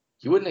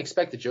 you wouldn't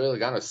expect that Joey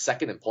Logano is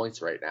second in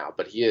points right now,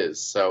 but he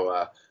is.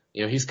 So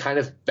he's kind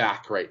of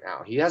back right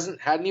now. He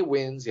hasn't had any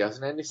wins. He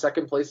hasn't had any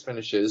second place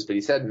finishes, but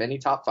he's had many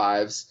top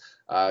fives,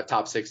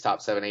 top 6,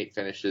 top 7, 8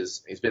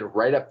 finishes. He's been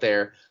right up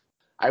there.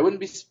 I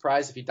wouldn't be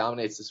surprised if he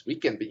dominates this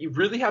weekend, but you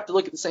really have to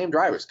look at the same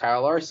drivers: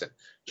 Kyle Larson,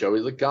 Joey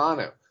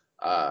Logano,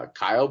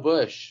 Kyle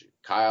Busch,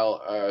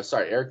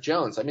 Erik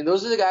Jones. I mean,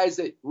 those are the guys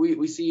that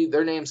we see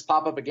their names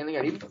pop up again and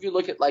again. Even if you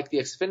look at like the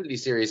Xfinity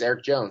series,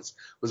 Erik Jones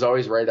was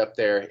always right up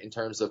there in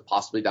terms of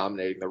possibly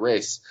dominating the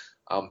race.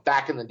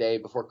 Back in the day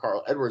before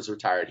Carl Edwards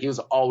retired, he was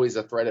always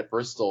a threat at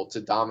Bristol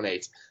to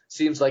dominate.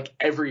 Seems like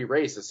every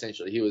race,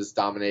 essentially, he was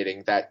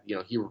dominating that,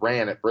 he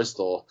ran at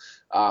Bristol.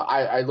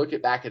 I look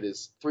back at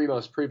his 3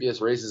 most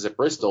previous races at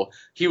Bristol.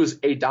 He was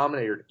a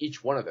dominator in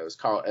each one of those,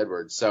 Carl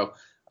Edwards. So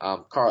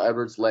Carl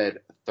Edwards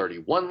led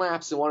 31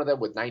 laps in one of them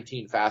with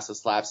 19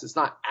 fastest laps. It's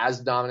not as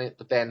dominant,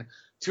 but then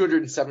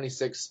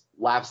 276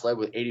 laps led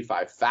with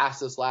 85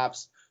 fastest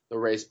laps. The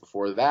race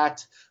before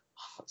that,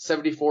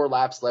 74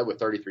 laps led with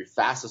 33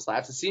 fastest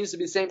laps. It seems to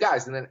be the same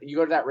guys. And then you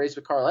go to that race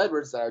with Carl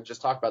Edwards that I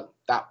just talked about,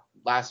 that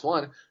last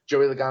one,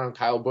 Joey Logano and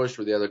Kyle Busch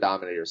were the other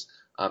dominators.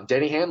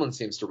 Denny Hamlin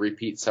seems to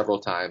repeat several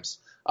times.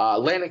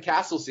 Landon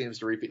Castle seems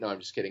to repeat. No, I'm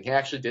just kidding. He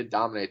actually did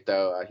dominate,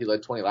 though. He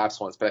led 20 laps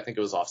once, but I think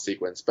it was off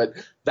sequence. But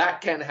that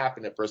can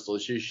happen at Bristol.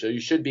 You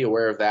should be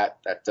aware of that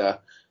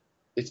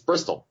it's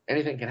Bristol.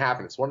 Anything can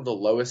happen. It's one of the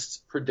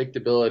lowest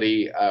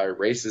predictability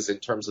races in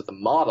terms of the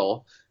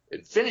model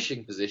in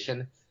finishing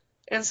position,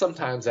 and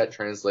sometimes that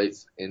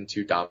translates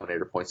into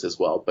dominator points as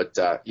well. But,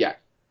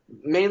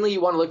 mainly you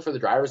want to look for the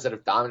drivers that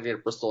have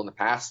dominated Bristol in the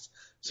past.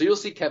 So you'll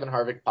see Kevin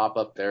Harvick pop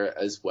up there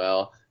as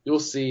well. You'll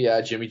see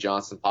Jimmie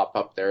Johnson pop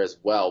up there as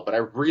well. But I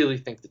really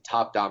think the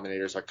top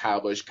dominators are Kyle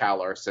Busch, Kyle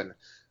Larson,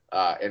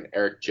 and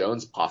Erik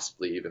Jones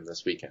possibly even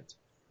this weekend.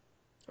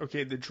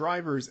 Okay, the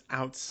drivers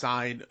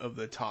outside of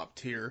the top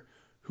tier,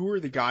 who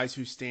are the guys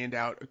who stand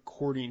out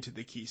according to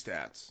the key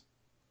stats?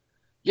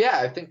 Yeah,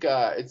 I think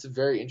it's a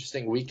very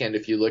interesting weekend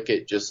if you look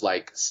at just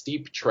like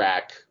steep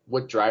track,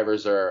 what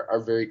drivers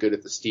are very good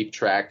at the steep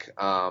track.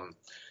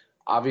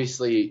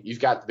 Obviously, you've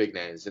got the big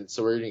names, and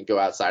so we're going to go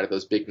outside of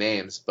those big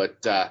names.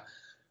 But,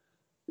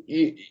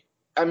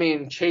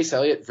 Chase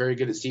Elliott, very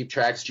good at steep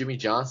tracks. Jimmie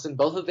Johnson,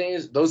 both of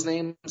those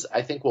names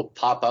I think will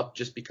pop up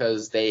just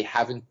because they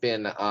haven't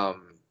been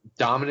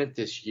dominant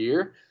this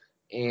year.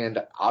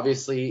 And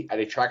obviously, at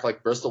a track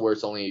like Bristol where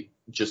it's only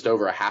just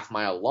over a half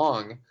mile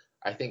long,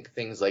 I think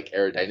things like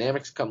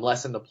aerodynamics come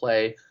less into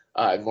play,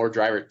 and more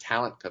driver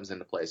talent comes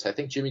into play. So I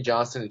think Jimmie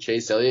Johnson and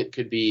Chase Elliott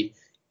could be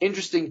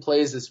interesting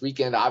plays this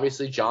weekend.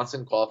 Obviously,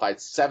 Johnson qualified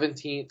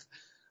 17th.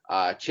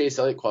 Chase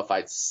Elliott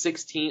qualified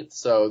 16th,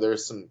 so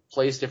there's some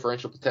place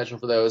differential potential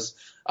for those.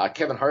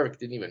 Kevin Harvick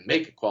didn't even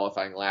make a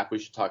qualifying lap. We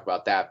should talk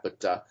about that,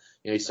 but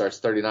he starts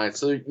 39th.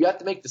 So you have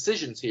to make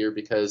decisions here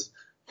because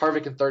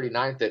Harvick in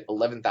 39th at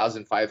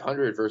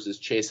 11,500 versus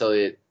Chase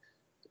Elliott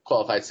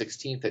qualified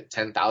 16th at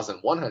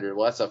 10,100.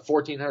 Well, that's a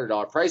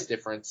 $1,400 price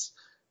difference.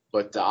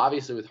 But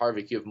obviously with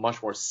Harvick, you have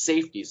much more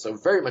safety. So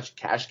very much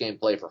cash game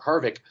play for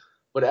Harvick.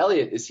 But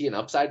Elliott, is he an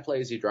upside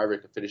play? Is he a driver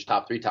that can finish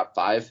top 3, top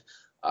 5?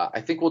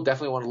 I think we'll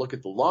definitely want to look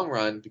at the long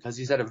run because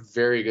he's had a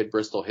very good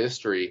Bristol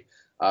history,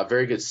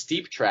 very good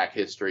steep track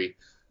history.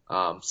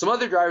 Some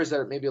other drivers that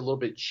are maybe a little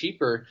bit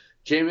cheaper,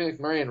 Jamie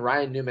McMurray and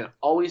Ryan Newman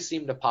always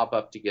seem to pop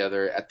up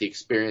together at the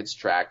experience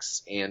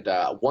tracks. And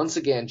once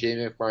again,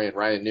 Jamie McMurray and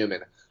Ryan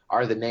Newman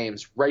are the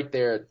names right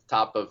there at the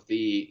top of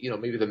the,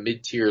 maybe the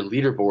mid-tier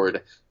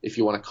leaderboard, if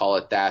you want to call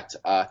it that.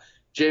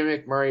 Jamie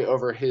McMurray,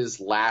 over his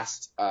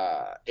last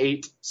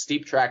 8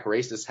 steep track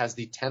races, has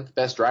the 10th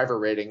best driver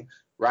rating.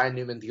 Ryan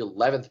Newman, the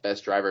 11th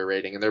best driver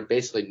rating, and they're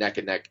basically neck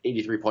and neck,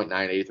 83.9,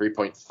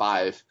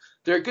 83.5.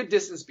 They're a good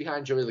distance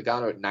behind Joey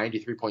Logano at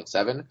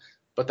 93.7,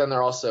 but then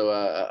they're also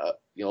a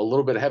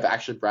little bit ahead of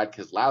actually Brad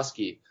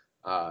Keselowski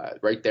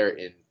right there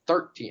in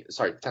 10th,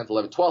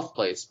 11th, 12th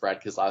place.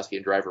 Brad Keselowski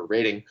in driver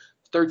rating.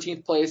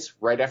 13th place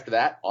right after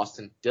that,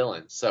 Austin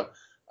Dillon. So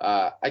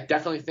I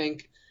definitely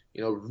think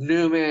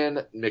Newman,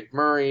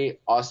 McMurray,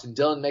 Austin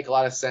Dillon make a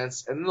lot of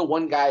sense. And then the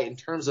one guy in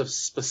terms of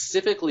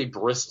specifically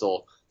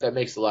Bristol that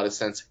makes a lot of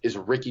sense is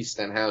Ricky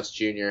Stenhouse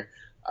Jr.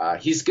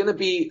 He's going to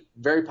be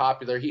very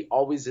popular. He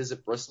always is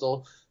at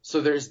Bristol.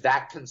 So there's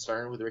that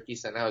concern with Ricky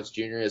Stenhouse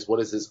Jr. is what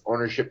is his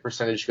ownership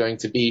percentage going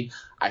to be?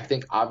 I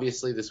think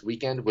obviously this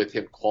weekend with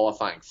him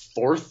qualifying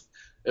 4th,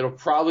 it'll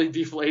probably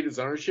deflate his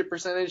ownership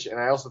percentage. And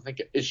I also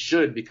think it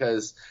should,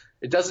 because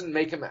it doesn't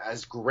make him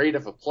as great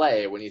of a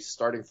play when he's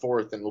starting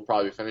 4th and will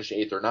probably finish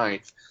 8th or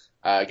 9th.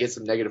 Get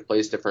some negative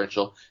place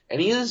differential. And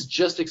he is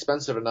just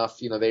expensive enough.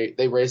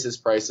 They raised his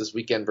price this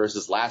weekend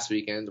versus last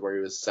weekend where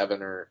he was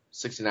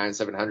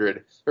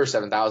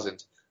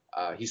 7,000.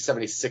 He's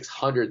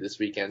 7,600 this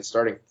weekend,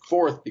 starting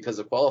 4th because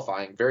of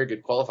qualifying. Very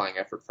good qualifying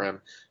effort for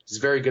him. He's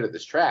very good at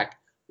this track.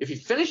 If he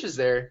finishes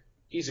there,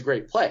 he's a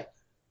great play.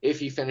 If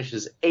he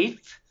finishes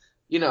 8th,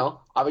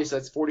 obviously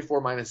that's 44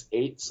 minus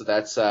 8, so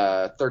that's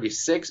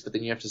 36, but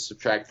then you have to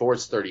subtract 4,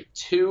 it's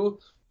 32.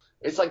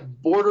 It's like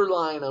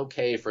borderline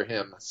okay for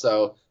him.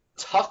 So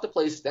tough to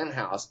play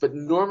Stenhouse, but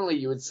normally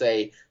you would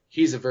say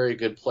he's a very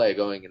good play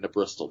going into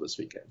Bristol this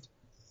weekend.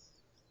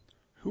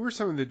 Who are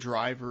some of the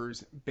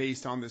drivers,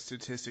 based on the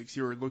statistics,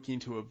 you are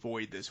looking to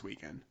avoid this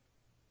weekend?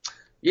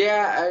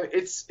 Yeah,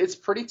 it's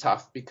pretty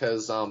tough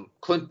because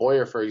Clint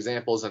Bowyer, for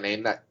example, is a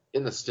name that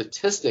in the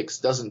statistics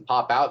doesn't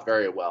pop out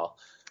very well.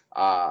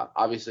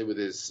 Obviously, with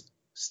his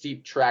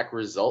steep track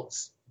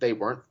results, they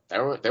weren't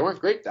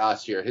great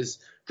last year. His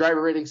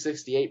driver rating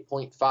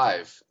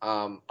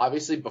 68.5.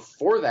 Obviously,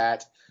 before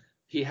that,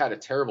 he had a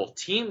terrible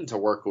team to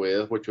work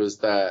with, which was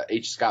the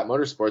H. Scott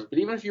Motorsports. But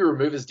even if you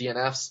remove his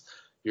DNFs,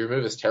 you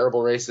remove his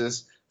terrible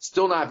races,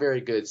 still not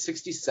very good.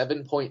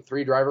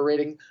 67.3 driver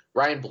rating.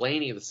 Ryan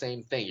Blaney, the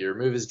same thing. You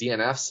remove his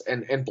DNFs,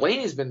 and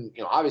Blaney's been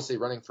obviously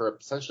running for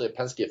essentially a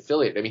Penske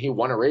affiliate. I mean, he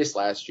won a race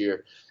last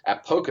year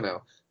at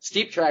Pocono.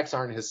 Steep tracks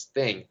aren't his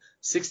thing.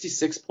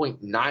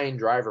 66.9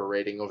 driver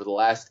rating over the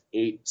last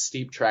 8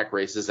 steep track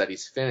races that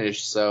he's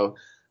finished. So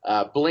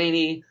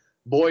Blaney,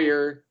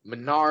 Bowyer,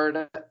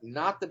 Menard,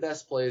 not the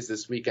best plays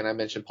this weekend. I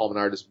mentioned Paul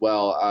Menard as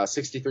well.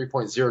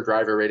 63.0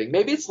 driver rating.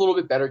 Maybe it's a little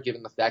bit better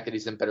given the fact that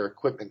he's in better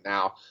equipment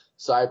now.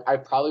 So I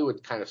probably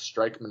would kind of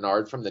strike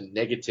Menard from the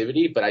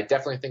negativity, but I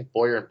definitely think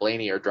Bowyer and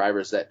Blaney are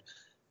drivers that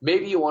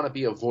maybe you want to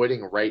be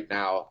avoiding right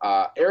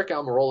now. Eric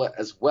Almirola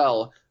as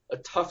well. A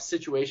tough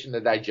situation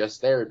to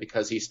digest there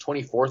because he's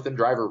 24th in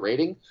driver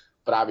rating,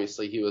 but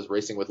obviously he was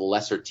racing with a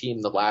lesser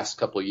team the last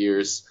couple of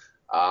years.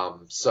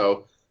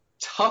 So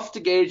tough to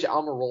gauge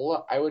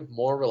Almirola. I would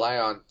more rely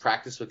on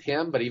practice with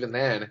him, but even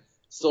then,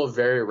 still a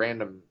very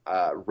random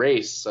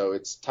race. So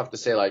it's tough to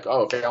say like,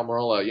 oh, okay,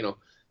 Almirola,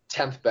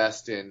 10th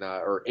best in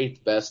or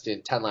 8th best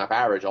in 10-lap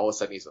average, all of a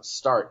sudden he's a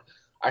start.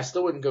 I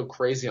still wouldn't go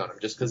crazy on him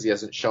just because he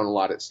hasn't shown a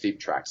lot at steep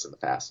tracks in the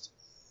past.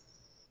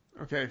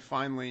 Okay,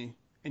 finally,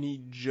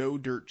 any Joe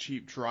Dirt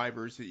cheap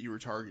drivers that you were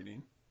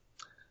targeting?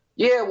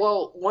 Yeah,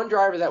 well, one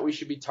driver that we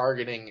should be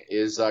targeting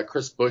is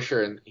Chris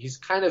Buescher, and he's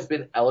kind of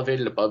been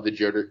elevated above the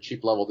Joe Dirt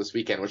cheap level this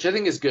weekend, which I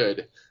think is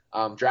good.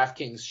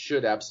 DraftKings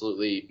should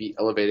absolutely be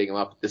elevating him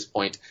up at this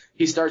point.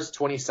 He starts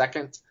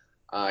 22nd.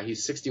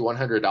 He's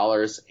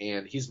 $6,100,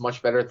 and he's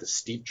much better at the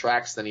steep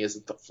tracks than he is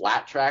at the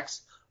flat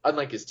tracks.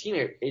 Unlike his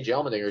teammate, AJ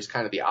Allmendinger, is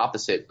kind of the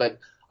opposite. But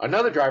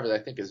another driver that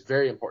I think is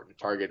very important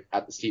to target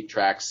at the steep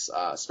tracks,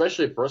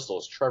 especially at Bristol,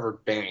 is Trevor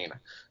Bayne.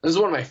 This is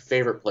one of my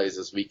favorite plays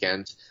this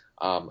weekend,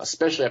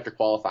 especially after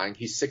qualifying.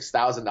 He's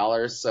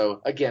 $6,000. So,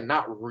 again,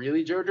 not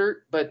really Joe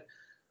Dirt, but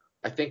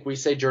I think we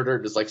say Joe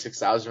Dirt is like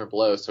 6,000 or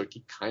below, so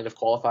he kind of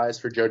qualifies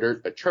for Joe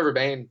Dirt. But Trevor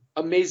Bayne,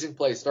 amazing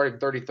play, starting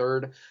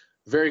 33rd.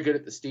 Very good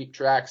at the steep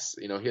tracks.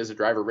 He has a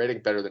driver rating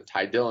better than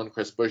Ty Dillon,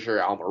 Chris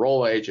Buescher,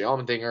 Almirola, AJ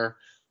Allmendinger,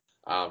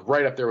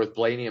 right up there with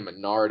Blaney and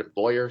Menard and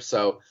Bowyer.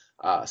 So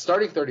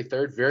starting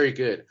 33rd, very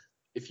good.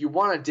 If you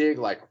want to dig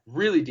like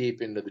really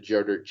deep into the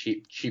Joe Dirt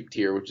cheap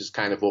tier, which is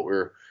kind of what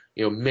we're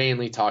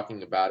mainly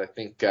talking about, I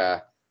think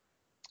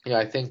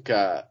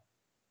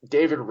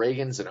David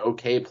Reagan's an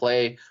okay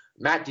play.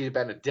 Matt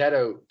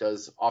DiBenedetto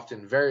does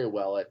often very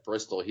well at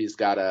Bristol. He's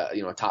got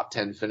a top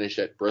 10 finish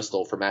at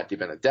Bristol for Matt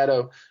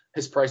DiBenedetto.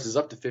 His price is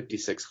up to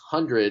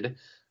 $5,600.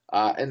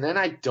 And then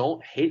I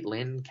don't hate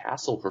Landon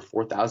Castle for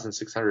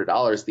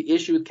 $4,600. The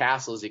issue with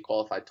Castle is he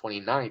qualified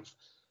 29th.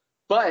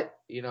 But,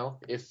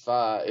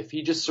 if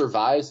he just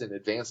survives and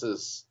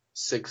advances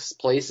six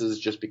places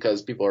just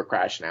because people are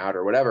crashing out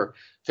or whatever,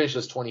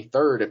 finishes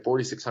 23rd at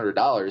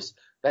 $4,600.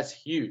 That's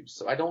huge.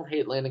 So I don't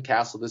hate Landon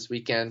Castle this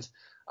weekend.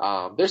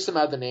 There's some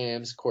other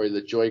names, Corey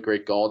LaJoie,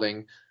 Greg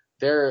Galding.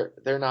 They're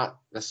not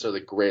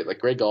necessarily great. Like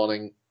Greg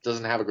Galding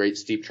doesn't have a great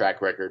steep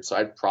track record, so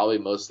I'd probably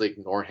mostly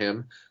ignore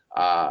him.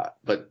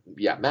 But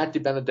yeah, Matt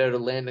DiBenedetto,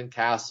 Landon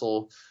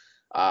Castle,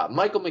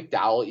 Michael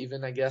McDowell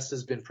even, I guess,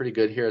 has been pretty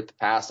good here at the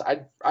past.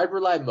 I'd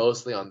rely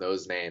mostly on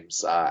those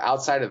names.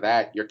 Outside of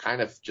that, you're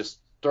kind of just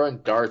throwing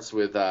darts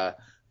with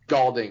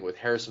Galding, with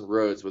Harrison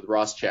Rhodes, with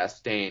Ross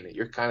Chastain.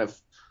 You're kind of,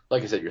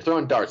 like I said, you're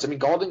throwing darts. I mean,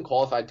 Galding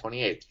qualified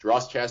 28th.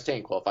 Ross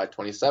Chastain qualified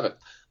 27th.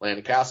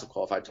 Landon Castle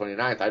qualified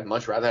 29th. I'd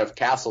much rather have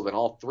Castle than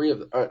all three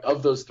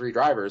of those three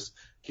drivers.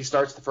 He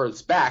starts the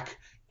furthest back,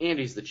 and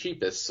he's the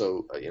cheapest.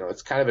 So,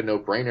 it's kind of a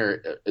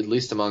no-brainer, at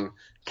least among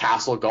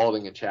Castle,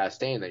 Galding, and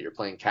Chastain, that you're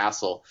playing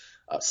Castle.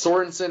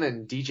 Sorensen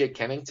and DJ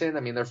Kennington,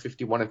 I mean, they're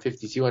 $5,100 and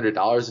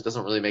 $5,200. It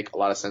doesn't really make a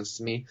lot of sense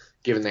to me,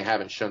 given they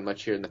haven't shown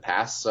much here in the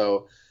past.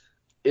 So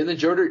in the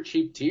Joe Dirt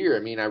cheap tier, I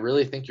mean, I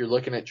really think you're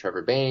looking at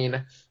Trevor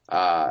Bayne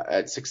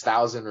at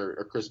 $6,000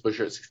 or Chris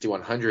Buescher at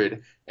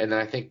 $6,100. And then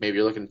I think maybe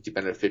you're looking at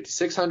DiBenedetto at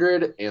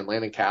 $5,600 and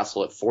Landon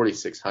Castle at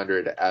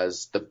 $4,600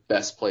 as the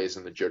best plays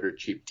in the Joe Dirt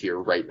cheap tier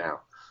right now.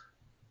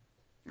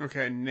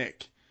 Okay,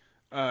 Nick,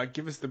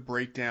 give us the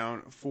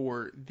breakdown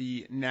for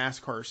the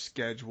NASCAR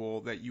schedule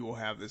that you will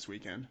have this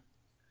weekend.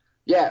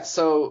 Yeah,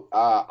 so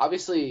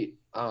obviously,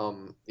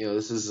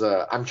 this is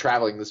I'm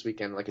traveling this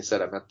weekend. Like I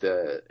said, I'm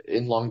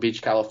in Long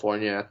Beach,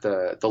 California, at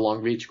the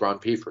Long Beach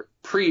Grand Prix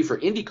for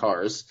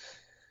IndyCars.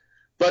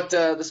 But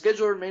the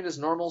schedule remained as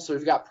normal, so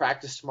we've got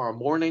practice tomorrow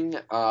morning.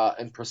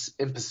 In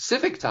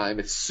Pacific time,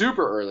 it's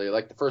super early.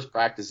 Like the first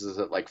practice is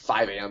at like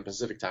 5 a.m.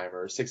 Pacific time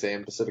or 6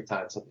 a.m. Pacific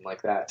time, something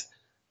like that.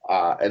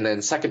 And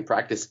then second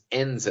practice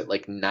ends at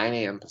like 9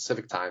 a.m.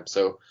 Pacific time.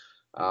 So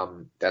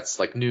that's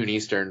like noon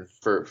Eastern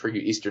for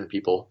you Eastern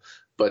people.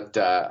 But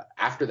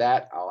after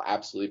that, I'll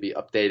absolutely be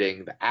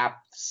updating the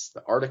apps,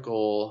 the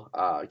article,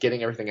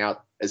 getting everything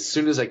out as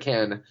soon as I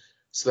can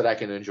so that I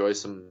can enjoy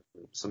some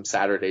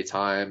Saturday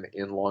time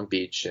in Long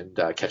Beach and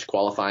catch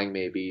qualifying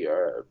maybe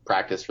or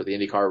practice for the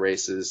IndyCar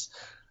races.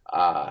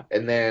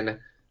 And then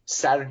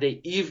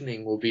Saturday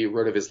evening will be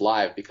RotoViz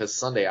Live because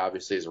Sunday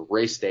obviously is a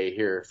race day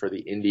here for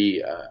the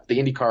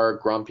IndyCar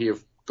Grand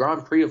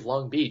Prix of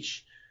Long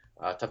Beach.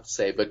 Tough to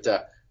say, but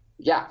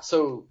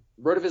so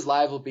RotoViz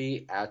Live will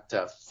be at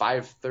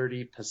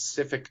 5:30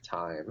 Pacific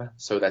time,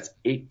 so that's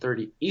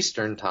 8:30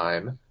 Eastern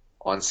time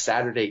on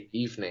Saturday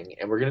evening,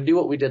 and we're gonna do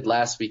what we did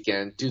last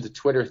weekend, do the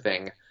Twitter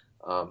thing.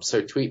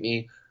 So tweet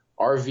me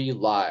RV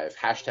Live,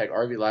 hashtag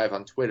RV Live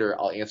on Twitter.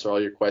 I'll answer all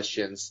your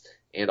questions.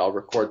 And I'll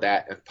record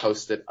that and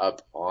post it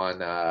up on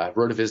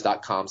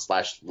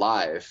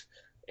rotoviz.com/live.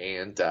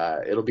 And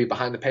it'll be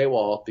behind the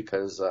paywall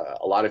because a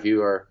lot of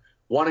you are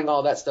wanting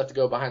all that stuff to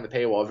go behind the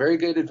paywall. Very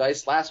good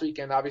advice last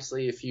weekend.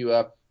 Obviously, if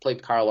you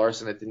played Kyle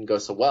Larson, it didn't go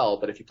so well.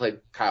 But if you played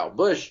Kyle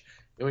Busch,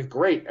 it went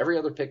great. Every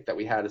other pick that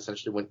we had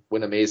essentially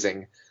went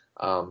amazing.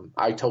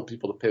 I told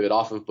people to pivot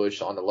off of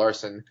Busch onto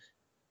Larson.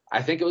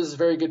 I think it was a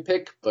very good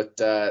pick, but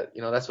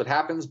that's what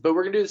happens. But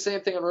we're gonna do the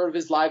same thing on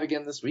RotoViz Live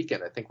again this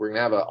weekend. I think we're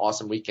gonna have an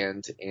awesome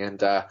weekend,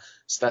 and so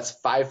that's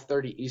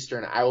 5:30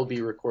 Eastern. I will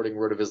be recording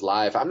RotoViz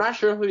Live. I'm not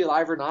sure if it'll be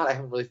live or not. I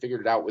haven't really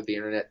figured it out with the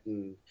internet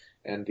and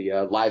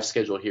the live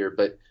schedule here.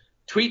 But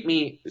tweet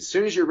me as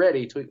soon as you're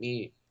ready. Tweet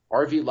me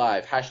RV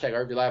Live, hashtag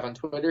RV Live on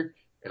Twitter,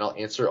 and I'll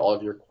answer all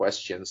of your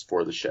questions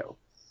for the show.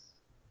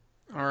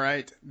 All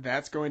right,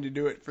 that's going to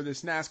do it for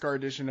this NASCAR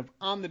edition of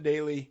On the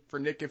Daily. For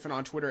Nick Giffen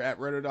on Twitter at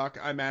RotoDoc,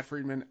 I'm Matt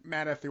Friedman,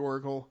 Matt F. the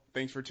Oracle.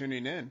 Thanks for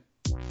tuning in.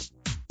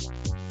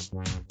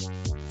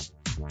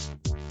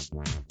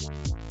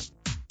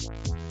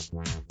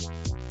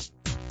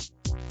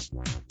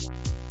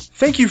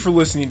 Thank you for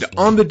listening to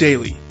On the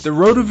Daily, the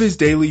RotoViz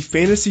Daily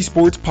Fantasy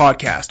Sports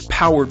Podcast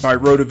powered by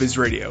RotoViz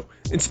Radio.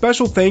 And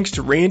special thanks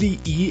to Randy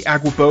E.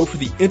 Aguabeau for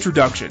the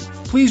introduction.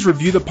 Please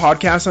review the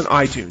podcast on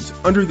iTunes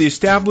under the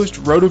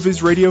established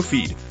RotoViz Radio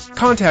feed.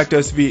 Contact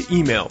us via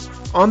email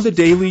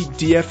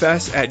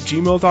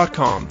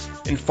onthedailydfs@gmail.com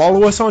and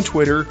follow us on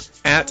Twitter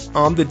at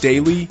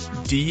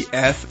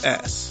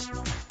onthedailydfs.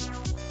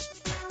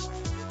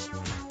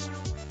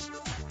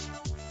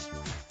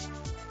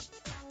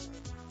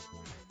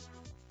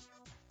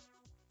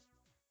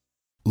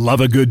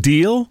 Love a good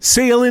deal?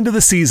 Sail into the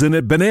season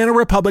at Banana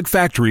Republic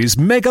Factory's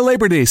Mega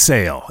Labor Day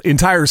Sale.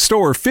 Entire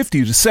store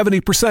 50 to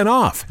 70%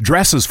 off.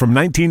 Dresses from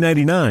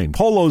 $19.99.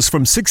 Polos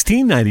from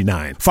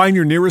 $16.99. Find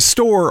your nearest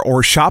store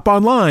or shop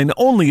online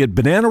only at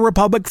Banana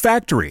Republic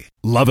Factory.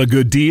 Love a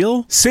good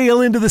deal?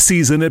 Sail into the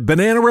season at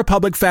Banana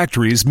Republic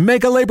Factory's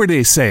Mega Labor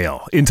Day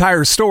Sale.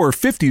 Entire store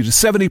 50 to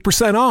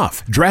 70%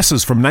 off.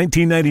 Dresses from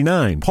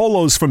 $19.99.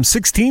 Polos from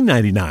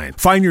 $16.99.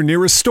 Find your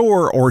nearest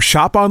store or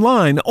shop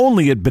online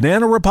only at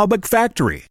Banana Republic Factory.